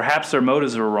 Perhaps their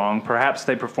motives were wrong. Perhaps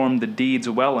they performed the deeds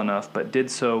well enough, but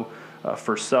did so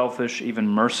for selfish, even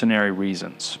mercenary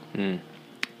reasons.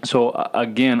 So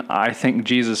again, I think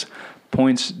Jesus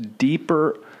points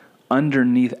deeper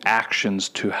underneath actions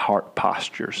to heart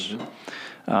postures,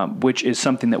 which is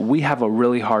something that we have a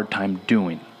really hard time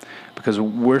doing, because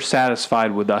we're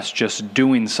satisfied with us just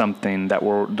doing something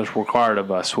that's required of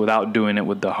us without doing it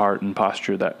with the heart and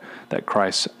posture that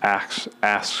Christ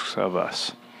asks of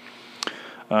us.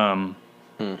 And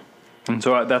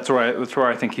so that's where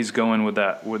I think he's going with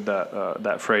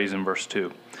that phrase in verse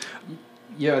 2.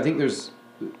 Yeah, I think there's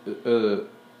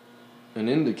an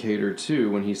indicator too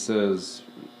when he says,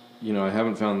 I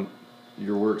haven't found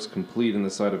your works complete in the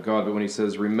sight of God, but when he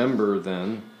says, remember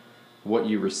then what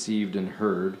you received and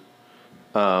heard.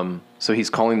 So he's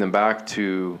calling them back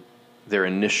to their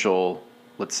initial,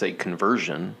 let's say,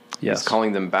 conversion. Yes. He's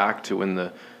calling them back to when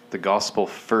the gospel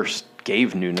first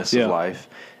gave newness of life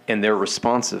and their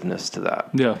responsiveness to that.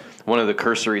 Yeah. One of the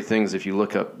cursory things, if you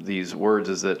look up these words,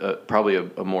 is that probably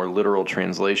a more literal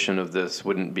translation of this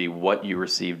wouldn't be what you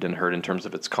received and heard in terms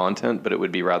of its content, but it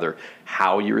would be rather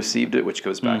how you received it, which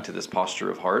goes back to this posture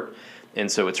of heart. And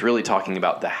so it's really talking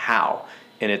about the how.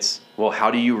 And it's, well, how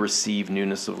do you receive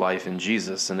newness of life in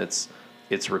Jesus? And it's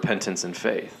repentance and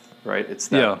faith, right? It's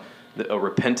that a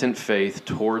repentant faith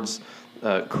towards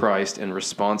Christ in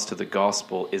response to the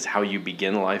gospel is how you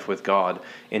begin life with God.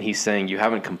 And he's saying you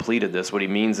haven't completed this. What he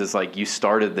means is like you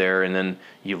started there and then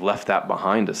you've left that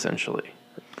behind essentially,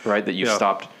 right? That you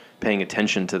stopped paying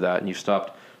attention to that and you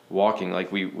stopped walking.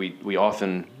 Like we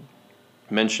often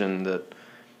mention that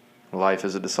life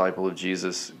as a disciple of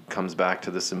Jesus comes back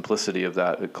to the simplicity of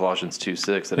that, Colossians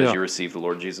 2:6, that as you receive the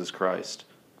Lord Jesus Christ,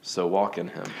 so walk in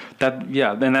him.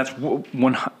 And that's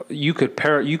when you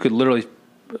could literally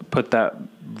put that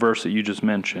verse that you just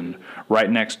mentioned right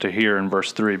next to here in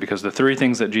verse 3, because the three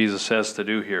things that Jesus says to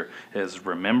do here is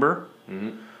remember,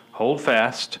 hold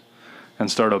fast, and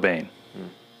start obeying.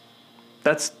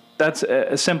 That's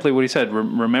simply what he said.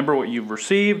 Remember what you've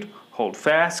received, hold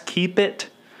fast, keep it,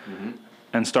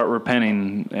 and start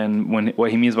repenting. And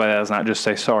what he means by that is not just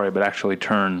say sorry, but actually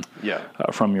turn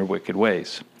from your wicked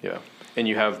ways. Yeah. And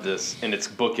you have this, and it's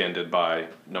bookended by,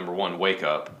 number one, wake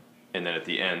up. And then at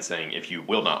the end saying, if you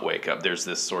will not wake up, there's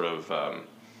this sort of,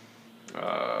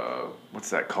 what's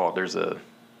that called? There's a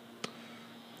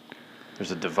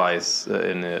device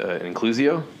in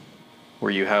inclusio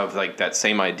where you have like that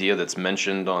same idea that's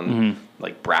mentioned on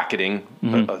like bracketing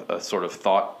a sort of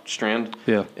thought strand.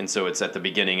 Yeah. And so it's at the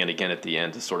beginning and again at the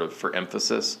end to sort of for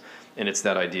emphasis. And it's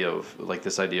that idea of like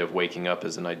this idea of waking up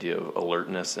is an idea of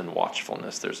alertness and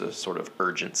watchfulness. There's a sort of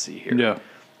urgency here. Yeah.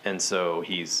 And so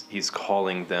he's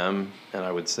calling them, and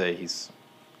I would say he's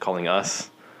calling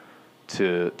us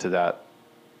to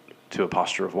a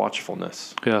posture of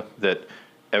watchfulness. Yeah. That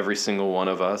every single one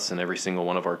of us and every single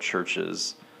one of our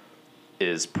churches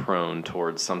is prone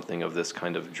towards something of this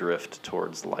kind of drift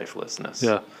towards lifelessness.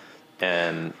 Yeah.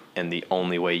 And the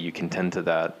only way you can tend to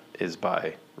that is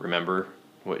by remember.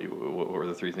 What were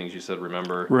the three things you said?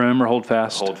 Remember, hold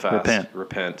fast,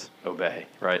 repent, obey.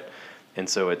 Right. And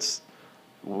so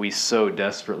we so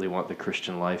desperately want the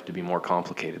Christian life to be more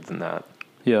complicated than that.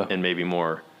 Yeah. And maybe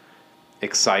more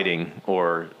exciting,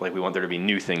 or like we want there to be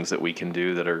new things that we can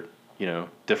do that are,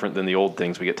 different than the old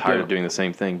things. We get tired of doing the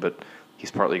same thing, but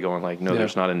he's partly going like, no,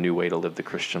 there's not a new way to live the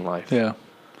Christian life. Yeah.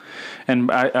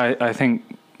 And I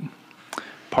think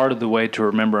part of the way to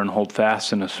remember and hold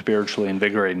fast in a spiritually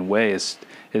invigorating way is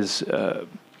to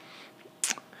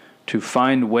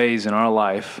find ways in our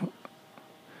life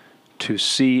to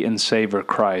see and savor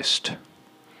Christ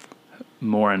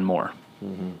more and more.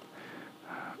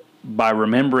 By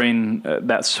remembering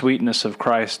that sweetness of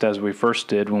Christ as we first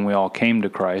did when we all came to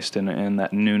Christ, and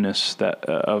that newness that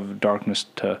of darkness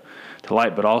to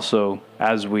light, but also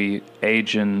as we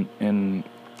age in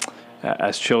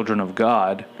as children of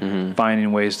God,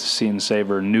 finding ways to see and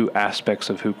savor new aspects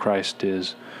of who Christ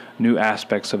is, new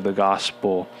aspects of the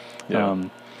gospel. Yeah.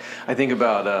 I think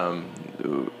about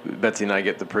Betsy and I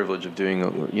get the privilege of doing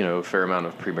a fair amount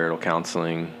of premarital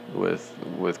counseling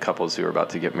with couples who are about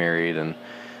to get married, and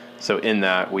so in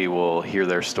that we will hear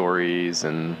their stories.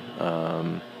 And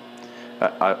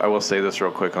I will say this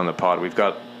real quick on the pod: we've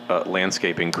got a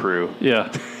landscaping crew,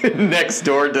 next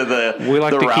door to the. We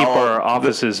like to keep our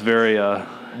offices very.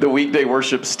 The weekday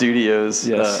worship studios.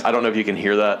 Yes. I don't know if you can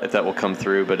hear that, if that will come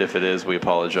through, but if it is, we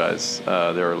apologize.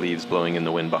 There are leaves blowing in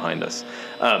the wind behind us.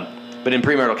 But in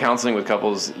premarital counseling with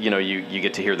couples, you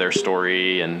get to hear their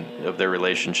story and of their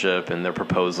relationship and their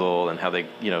proposal and how they,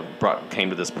 came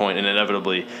to this point. And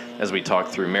inevitably, as we talk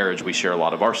through marriage, we share a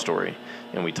lot of our story,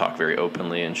 and we talk very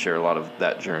openly and share a lot of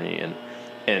that journey.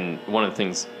 And one of the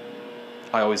things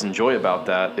I always enjoy about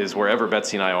that is wherever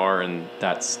Betsy and I are in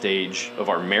that stage of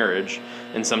our marriage,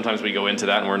 and sometimes we go into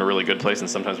that and we're in a really good place, and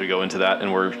sometimes we go into that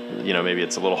and we're, maybe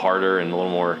it's a little harder and a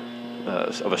little more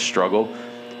of a struggle.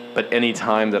 But any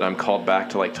time that I'm called back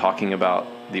to like talking about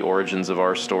the origins of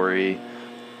our story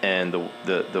and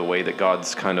the way that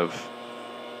God's kind of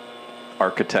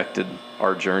architected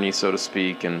our journey, so to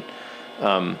speak, and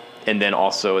then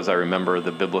also as I remember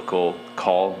the biblical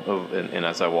call and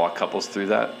as I walk couples through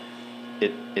that,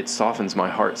 it softens my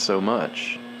heart so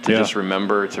much to just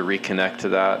remember to reconnect to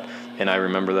that and I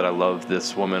remember that I love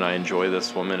this woman, I enjoy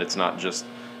this woman. It's not just,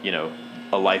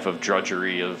 a life of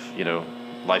drudgery of,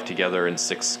 life together and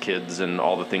 6 kids and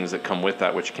all the things that come with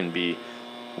that, which can be,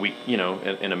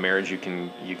 in a marriage you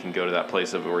can go to that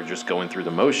place of where you're just going through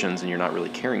the motions and you're not really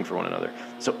caring for one another.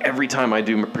 So every time I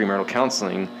do premarital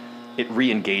counseling, it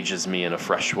re-engages me in a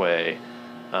fresh way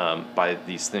by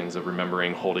these things of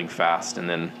remembering, holding fast, and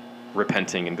then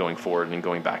repenting and going forward and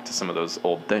going back to some of those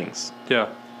old things. Yeah,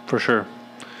 for sure.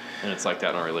 And it's like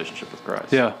that in our relationship with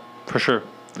Christ. Yeah, for sure.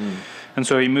 And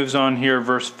so he moves on here,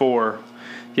 verse 4.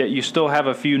 Yet you still have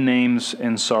a few names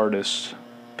in Sardis,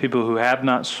 people who have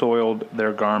not soiled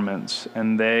their garments,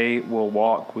 and they will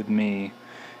walk with me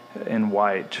in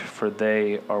white, for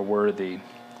they are worthy.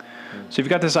 So you've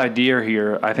got this idea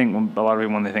here. I think a lot of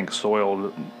people, when they think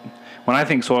soiled, when I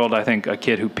think soiled, I think a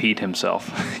kid who peed himself.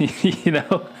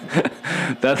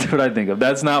 That's what I think of.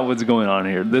 That's not what's going on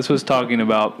here. This was talking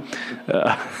about.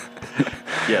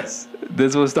 Yes.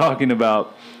 This was talking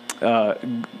about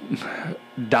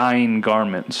dyeing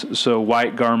garments. So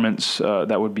white garments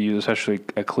that would be used, especially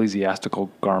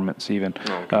ecclesiastical garments, even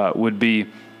would be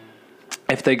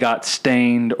if they got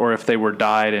stained or if they were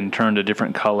dyed and turned a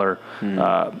different color.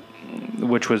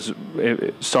 Which was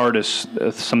Sardis,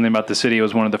 something about the city. It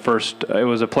was one of the first, it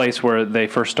was a place where they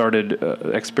first started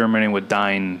experimenting with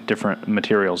dyeing different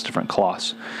materials, different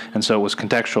cloths. And so it was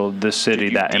contextual, this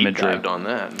city, that imagery. You deep dived on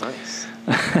that, nice.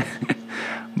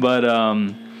 But,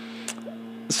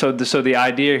 so the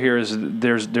idea here is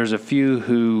there's a few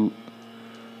who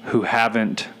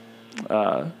haven't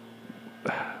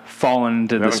fallen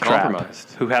into this trap,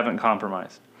 who haven't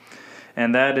compromised.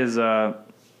 And that is,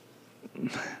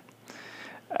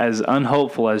 as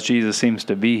unhopeful as Jesus seems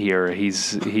to be here,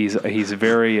 he's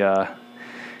very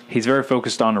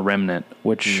focused on a remnant,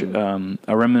 which a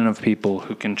remnant of people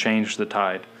who can change the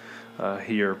tide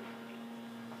here.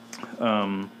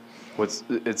 And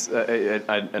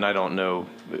I don't know,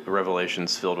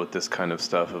 Revelation's filled with this kind of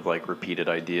stuff of like repeated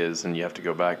ideas, and you have to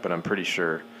go back, but I'm pretty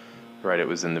sure, right, it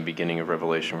was in the beginning of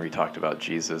Revelation where he talked about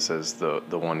Jesus as the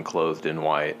one clothed in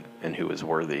white and who is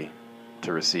worthy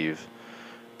to receive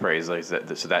praise. Like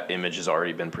that, so that image has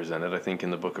already been presented, I think,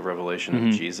 in the book of Revelation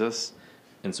of Jesus.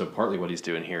 And so partly what he's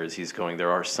doing here is he's going,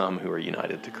 there are some who are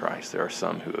united to Christ. There are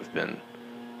some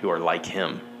who are like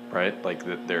him, right? Like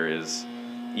that there is,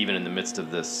 even in the midst of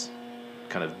this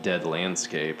kind of dead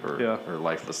landscape or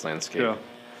lifeless landscape.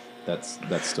 That's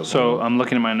still. So I'm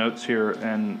looking at my notes here,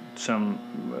 and some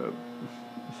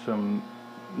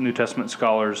New Testament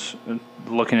scholars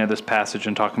looking at this passage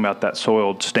and talking about that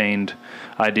soiled, stained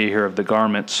idea here of the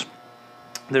garments.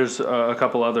 There's a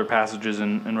couple other passages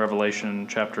in Revelation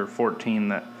chapter 14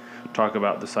 that talk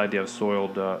about this idea of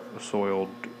soiled,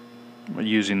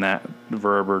 using that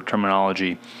verb or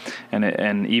terminology,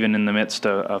 and even in the midst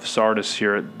of Sardis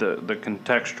here, the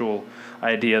contextual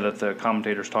idea that the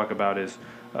commentators talk about is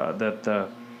that the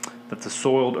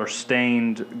soiled or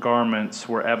stained garments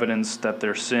were evidence that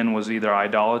their sin was either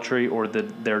idolatry or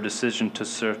their decision to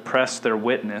suppress their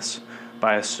witness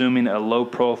by assuming a low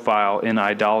profile in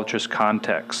idolatrous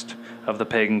context of the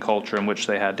pagan culture in which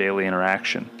they had daily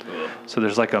interaction. So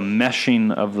there's like a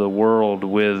meshing of the world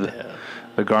with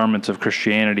the garments of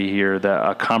Christianity here, that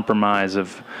a compromise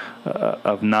of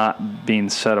not being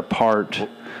set apart.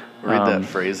 Read that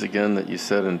phrase again that you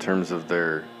said in terms of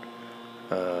their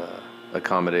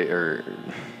accommodate, or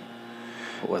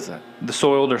what was that? The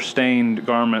soiled or stained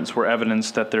garments were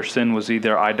evidence that their sin was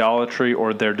either idolatry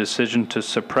or their decision to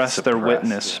suppress their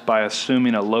witness by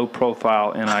assuming a low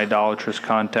profile in idolatrous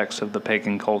context of the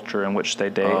pagan culture in which they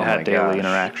had daily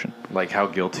interaction. Like, how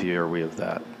guilty are we of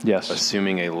that? Yes.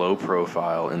 Assuming a low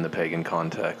profile in the pagan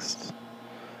context.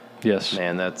 Yes.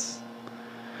 Man, that's...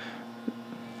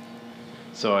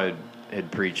 So I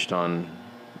had preached on,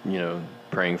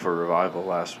 praying for revival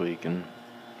last week, and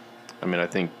I mean, I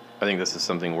think this is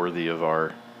something worthy of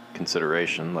our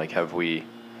consideration. Like,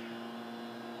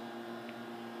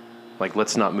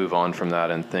 let's not move on from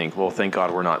that and think, well, thank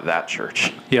God we're not that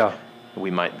church. Yeah.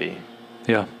 We might be.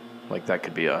 Yeah. Like, that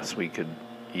could be us. We could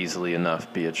easily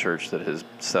enough be a church that has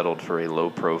settled for a low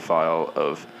profile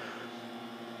of,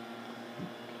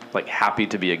 like, happy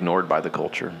to be ignored by the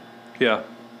culture. Yeah.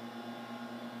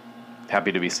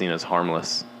 Happy to be seen as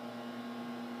harmless.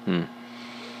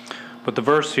 But the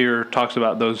verse here talks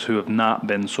about those who have not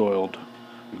been soiled,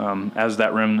 as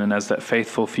that remnant, as that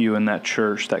faithful few in that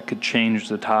church that could change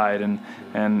the tide,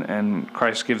 and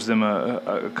Christ gives them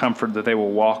a comfort that they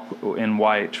will walk in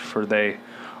white, for they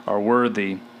are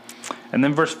worthy. And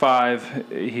then verse 5,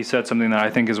 he said something that I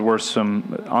think is worth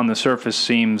on the surface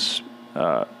seems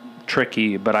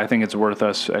tricky, but I think it's worth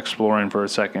us exploring for a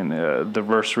second. The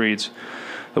verse reads,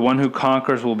 "The one who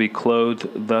conquers will be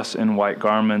clothed thus in white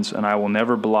garments, and I will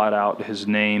never blot out his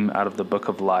name out of the book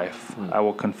of life. I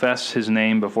will confess his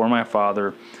name before my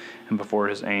Father and before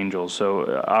his angels."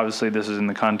 So obviously this is in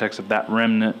the context of that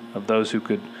remnant of those who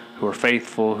are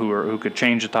faithful, who could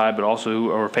change the tide, but also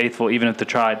who are faithful even if the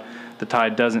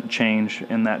tide doesn't change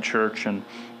in that church. And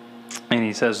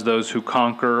he says those who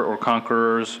conquer or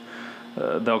conquerors,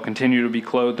 they'll continue to be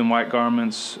clothed in white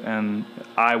garments, and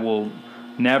I will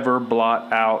never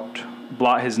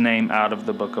blot his name out of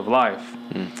the book of life.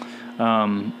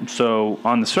 So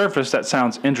on the surface, that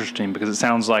sounds interesting because it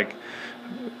sounds like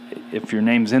if your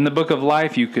name's in the book of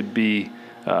life, you could be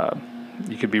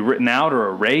written out or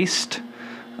erased.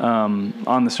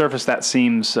 On the surface, that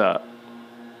seems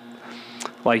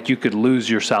like you could lose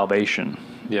your salvation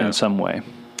in some way.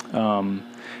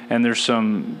 And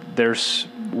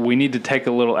we need to take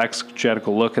a little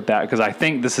exegetical look at that because I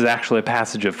think this is actually a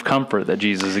passage of comfort that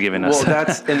Jesus is giving us. Well,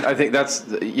 and I think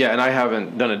and I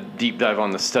haven't done a deep dive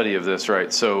on the study of this,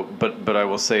 right? So, but I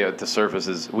will say at the surface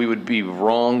is we would be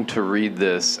wrong to read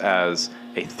this as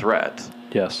a threat.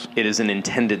 Yes. It is an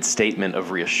intended statement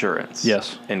of reassurance.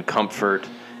 Yes. And comfort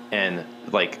and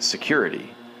like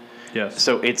security. Yes.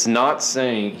 So it's not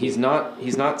saying he's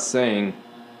not saying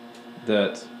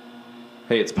that,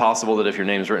 hey, it's possible that if your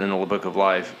name's written in the book of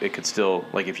life, it could still,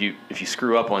 like, if you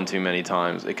screw up one too many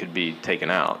times, it could be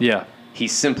taken out. Yeah.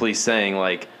 He's simply saying,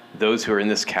 like, those who are in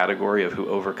this category of who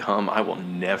overcome, I will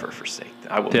never forsake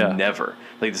them. I will never.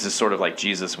 Like, this is sort of like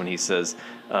Jesus when he says,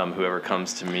 whoever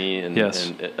comes to me, and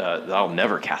I'll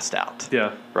never cast out.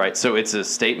 Yeah. Right? So it's a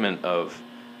statement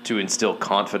to instill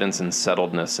confidence and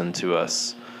settledness into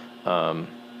us,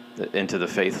 into the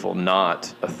faithful,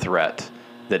 not a threat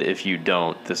that if you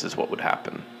don't, this is what would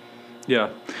happen. Yeah.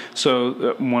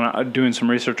 So when I'm doing some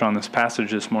research on this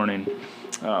passage this morning,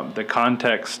 the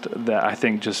context that I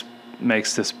think just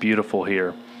makes this beautiful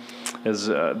here is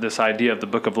this idea of the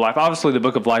book of life. Obviously, the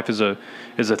book of life is a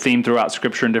theme throughout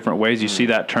Scripture in different ways. You see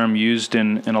that term used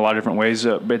in a lot of different ways.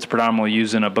 It's predominantly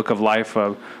used in a book of life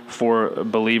for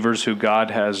believers who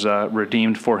God has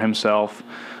redeemed for himself.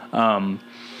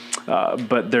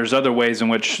 But there's other ways in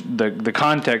which the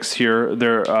context here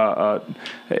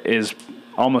is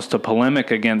almost a polemic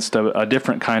against a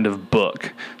different kind of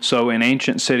book. So in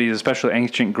ancient cities, especially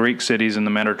ancient Greek cities in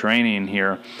the Mediterranean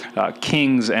here,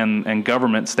 kings and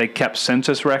governments, they kept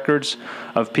census records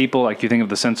of people. Like you think of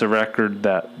the census record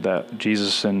that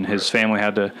Jesus and his family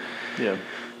had to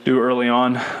do early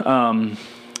on.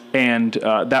 And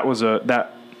that was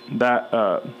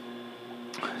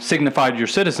signified your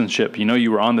citizenship. You know,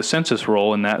 you were on the census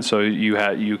roll in that, so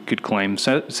you could claim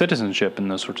citizenship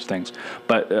and those sorts of things.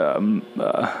 But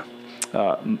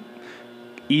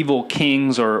evil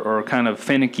kings or kind of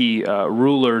finicky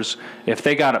rulers, if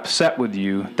they got upset with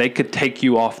you, they could take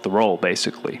you off the roll,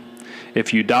 basically.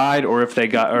 If you died, or if they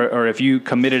or if you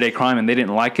committed a crime and they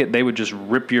didn't like it, they would just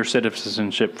rip your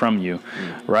citizenship from you,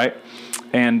 right?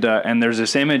 And there's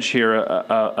this image here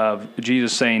of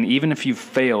Jesus saying, even if you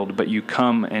failed, but you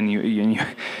come and you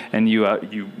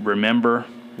remember,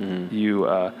 you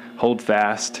hold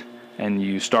fast, and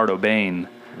you start obeying,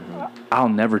 I'll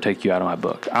never take you out of my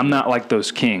book. I'm not like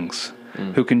those kings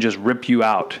who can just rip you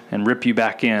out and rip you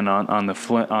back in by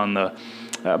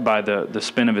the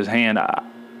spin of his hand.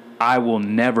 I will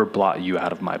never blot you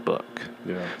out of my book.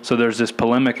 Yeah. So there's this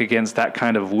polemic against that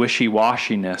kind of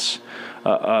wishy-washiness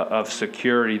of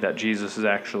security that Jesus is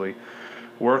actually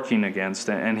working against.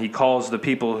 And he calls the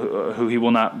people who he will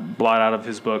not blot out of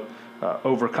his book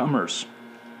overcomers.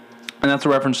 And that's a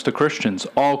reference to Christians,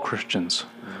 all Christians.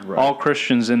 Right. All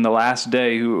Christians in the last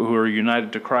day who are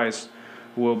united to Christ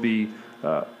will be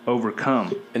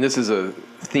overcome. And this is a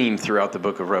theme throughout the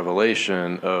book of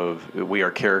Revelation of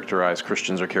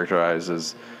Christians are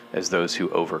characterized as those who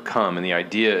overcome. And the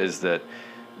idea is that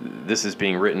this is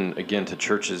being written again to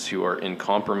churches who are in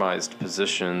compromised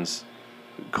positions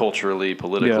culturally,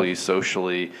 politically,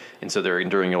 socially, and so they're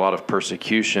enduring a lot of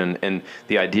persecution. And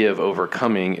the idea of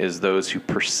overcoming is those who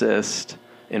persist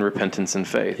in repentance and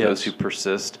faith, those who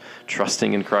persist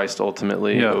trusting in Christ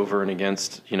ultimately over and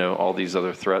against, all these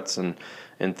other threats and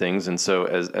things. And so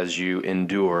as you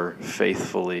endure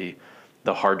faithfully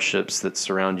the hardships that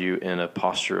surround you in a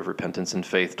posture of repentance and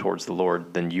faith towards the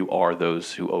Lord, then you are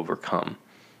those who overcome.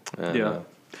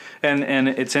 And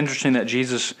it's interesting that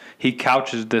Jesus, he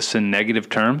couches this in negative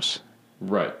terms.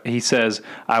 Right. He says,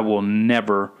 I will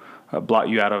never blot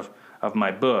you out of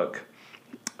my book.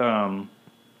 And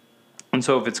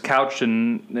so if it's couched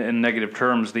in negative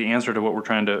terms, the answer to what we're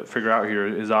trying to figure out here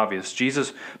is obvious.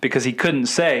 Jesus, because he couldn't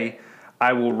say,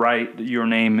 I will write your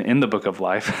name in the book of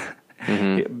life.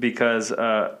 Because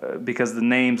the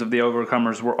names of the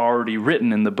overcomers were already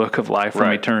written in the book of life from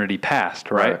eternity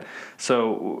past, right?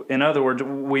 So, in other words,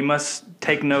 we must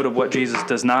take note of what Jesus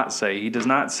does not say. He does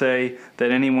not say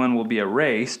that anyone will be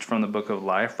erased from the book of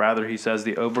life. Rather, he says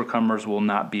the overcomers will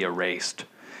not be erased.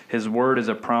 His word is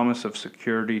a promise of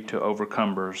security to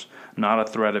overcomers, not a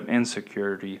threat of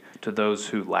insecurity to those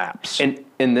who lapse. And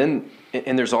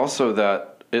there's also that.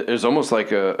 There's almost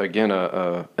like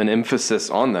an emphasis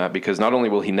on that, because not only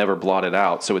will he never blot it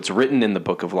out, so it's written in the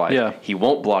book of life. Yeah. He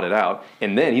won't blot it out,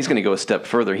 and then he's going to go a step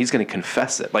further. He's going to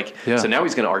confess it. So now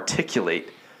he's going to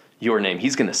articulate your name.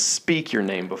 He's going to speak your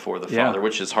name before the Father,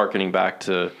 which is hearkening back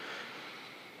to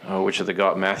which of the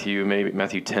God, Matthew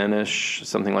 10-ish,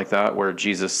 something like that, where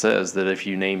Jesus says that if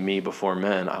you name me before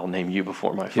men, I'll name you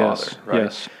before my Father. Right?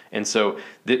 Yes. And so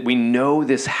that we know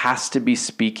this has to be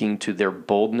speaking to their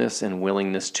boldness and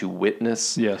willingness to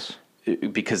witness. Yes.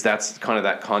 Because that's kind of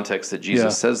that context that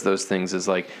Jesus says those things, is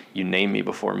like, you name me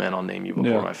before men, I'll name you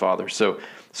before my Father. So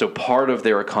part of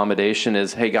their accommodation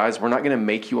is, hey guys, we're not going to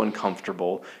make you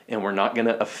uncomfortable, and we're not going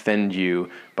to offend you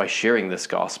by sharing this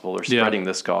gospel or spreading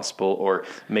this gospel or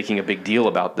making a big deal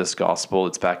about this gospel.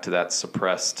 It's back to that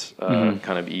suppressed,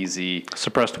 kind of easy...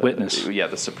 Suppressed witness.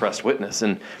 The suppressed witness.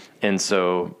 And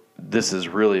so... this is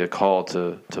really a call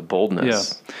to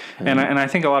boldness. Yeah, and I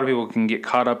think a lot of people can get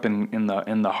caught up in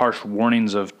the harsh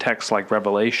warnings of texts like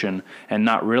Revelation and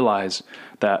not realize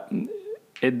that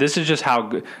this is just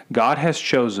how God has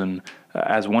chosen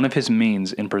as one of his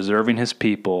means in preserving his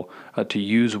people to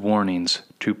use warnings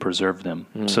to preserve them.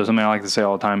 So something I like to say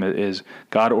all the time is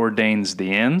God ordains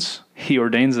the ends. He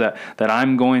ordains that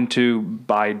I'm going to,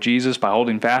 by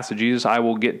holding fast to Jesus, I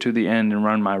will get to the end and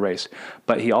run my race.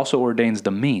 But he also ordains the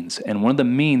means. And one of the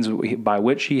means by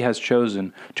which he has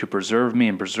chosen to preserve me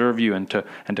and preserve you and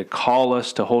to call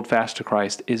us to hold fast to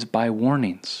Christ is by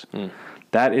warnings.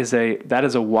 That is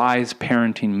a wise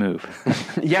parenting move.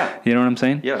 Yeah. You know what I'm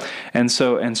saying? Yeah. And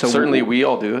so certainly we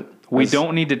all do it. We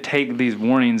don't need to take these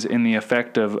warnings in the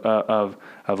effect of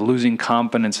losing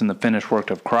confidence in the finished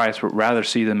work of Christ, but rather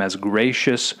see them as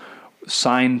gracious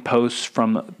signposts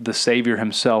from the Savior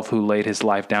himself, who laid his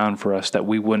life down for us, that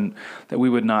we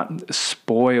would not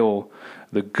spoil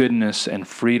the goodness and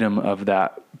freedom of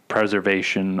that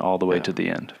preservation all the way to the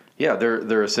end. Yeah,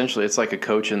 they're essentially, it's like a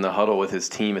coach in the huddle with his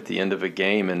team at the end of a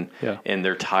game, and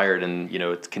they're tired, and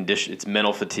it's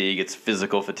mental fatigue, it's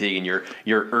physical fatigue, and you're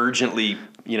urgently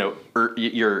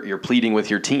you're pleading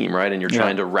with your team, right, and you're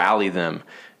trying to rally them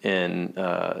and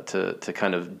to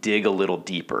kind of dig a little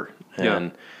deeper,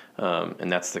 and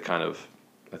that's the kind of,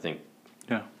 I think,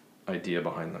 idea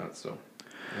behind that. So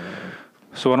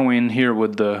why don't we end here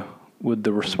with the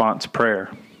response prayer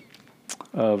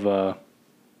of.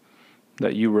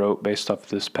 That you wrote based off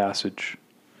this passage.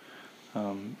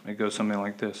 It goes something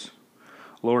like this.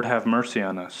 Lord, have mercy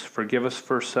on us. Forgive us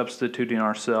for substituting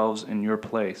ourselves in your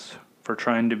place, for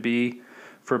trying to be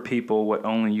for people what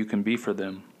only you can be for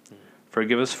them.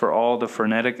 Forgive us for all the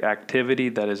frenetic activity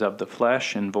that is of the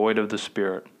flesh and void of the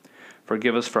Spirit.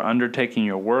 Forgive us for undertaking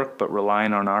your work but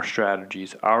relying on our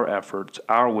strategies, our efforts,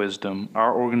 our wisdom,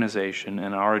 our organization,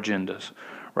 and our agendas,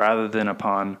 rather than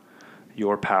upon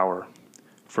your power.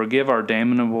 Forgive our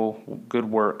damnable good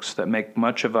works that make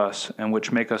much of us and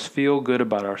which make us feel good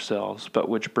about ourselves, but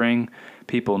which bring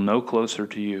people no closer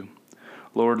to you.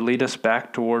 Lord, lead us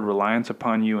back toward reliance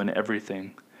upon you in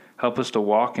everything. Help us to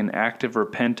walk in active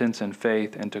repentance and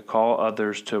faith, and to call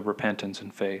others to repentance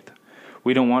and faith.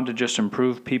 We don't want to just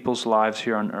improve people's lives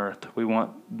here on earth. We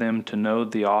want them to know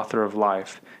the author of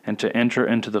life and to enter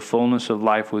into the fullness of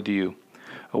life with you.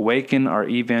 Awaken our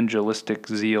evangelistic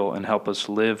zeal and help us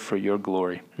live for your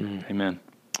glory. Amen.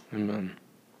 Amen.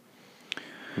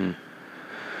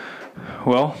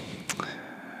 Well,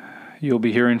 you'll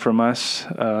be hearing from us.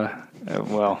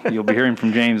 You'll be hearing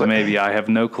from James maybe. I have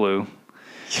no clue.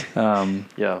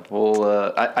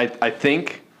 Well, I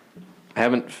think I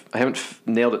haven't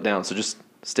nailed it down, so just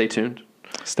stay tuned.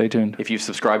 Stay tuned. If you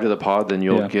subscribe to the pod, then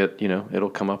you'll get, it'll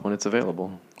come up when it's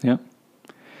available. Yeah.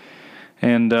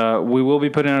 And we will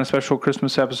be putting on a special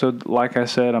Christmas episode. Like I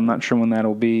said, I'm not sure when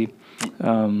that'll be. You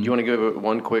want to give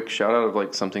one quick shout out of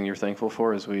like something you're thankful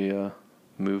for as we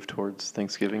move towards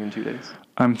Thanksgiving in 2 days?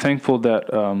 I'm thankful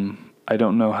that I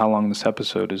don't know how long this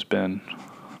episode has been,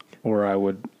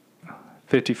 or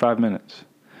 55 minutes.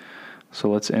 So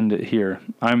let's end it here.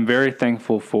 I'm very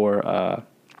thankful for,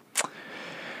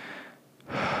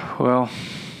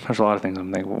 there's a lot of things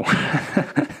I'm thankful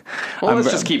for. Well,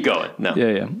 let's just keep going. No.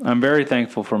 Yeah. I'm very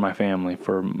thankful for my family,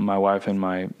 for my wife and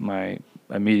my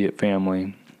immediate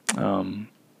family,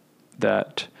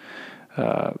 that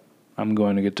I'm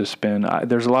going to get to spend.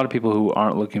 There's a lot of people who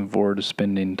aren't looking forward to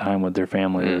spending time with their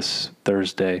family this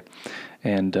Thursday,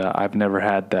 and I've never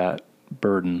had that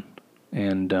burden.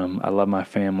 And I love my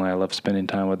family. I love spending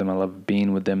time with them. I love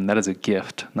being with them. That is a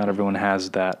gift. Not everyone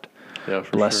has that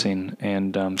blessing, sure.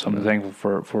 And so I'm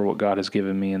thankful for what God has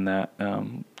given me in that,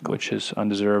 which is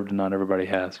undeserved and not everybody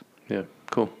has. Yeah,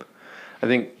 cool. I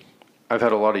think I've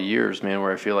had a lot of years, man,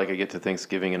 where I feel like I get to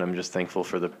Thanksgiving and I'm just thankful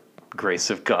for the grace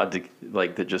of God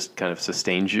that just kind of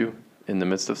sustains you in the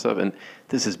midst of stuff. And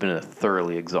this has been a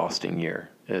thoroughly exhausting year,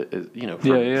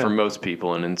 for most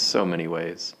people and in so many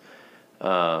ways.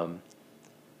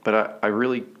 But I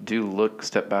really do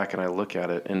step back and I look at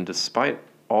it, and despite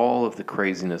all of the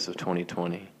craziness of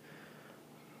 2020,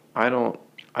 I don't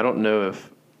know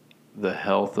if the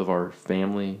health of our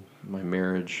family, my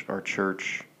marriage, our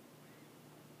church,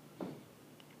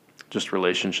 just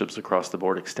relationships across the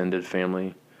board, extended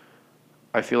family,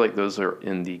 I feel like those are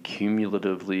in the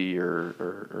cumulatively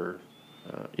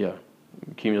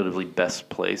cumulatively best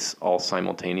place all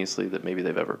simultaneously that maybe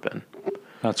they've ever been.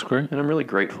 That's great. And I'm really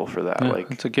grateful for that. Yeah,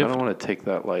 it's a gift. I don't want to take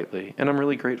that lightly. And I'm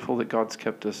really grateful that God's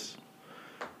kept us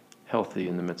healthy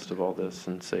in the midst of all this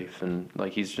and safe. And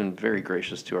he's been very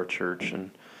gracious to our church,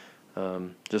 and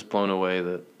just blown away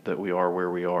that we are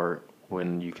where we are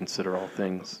when you consider all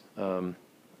things. So.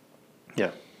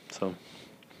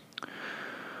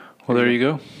 Well, there you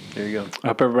go. There you go. I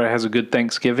hope everybody has a good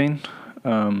Thanksgiving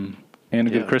and a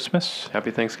good Christmas.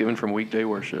 Happy Thanksgiving from Weekday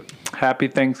Worship. Happy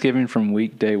Thanksgiving from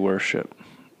Weekday Worship.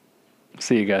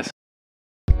 See you guys.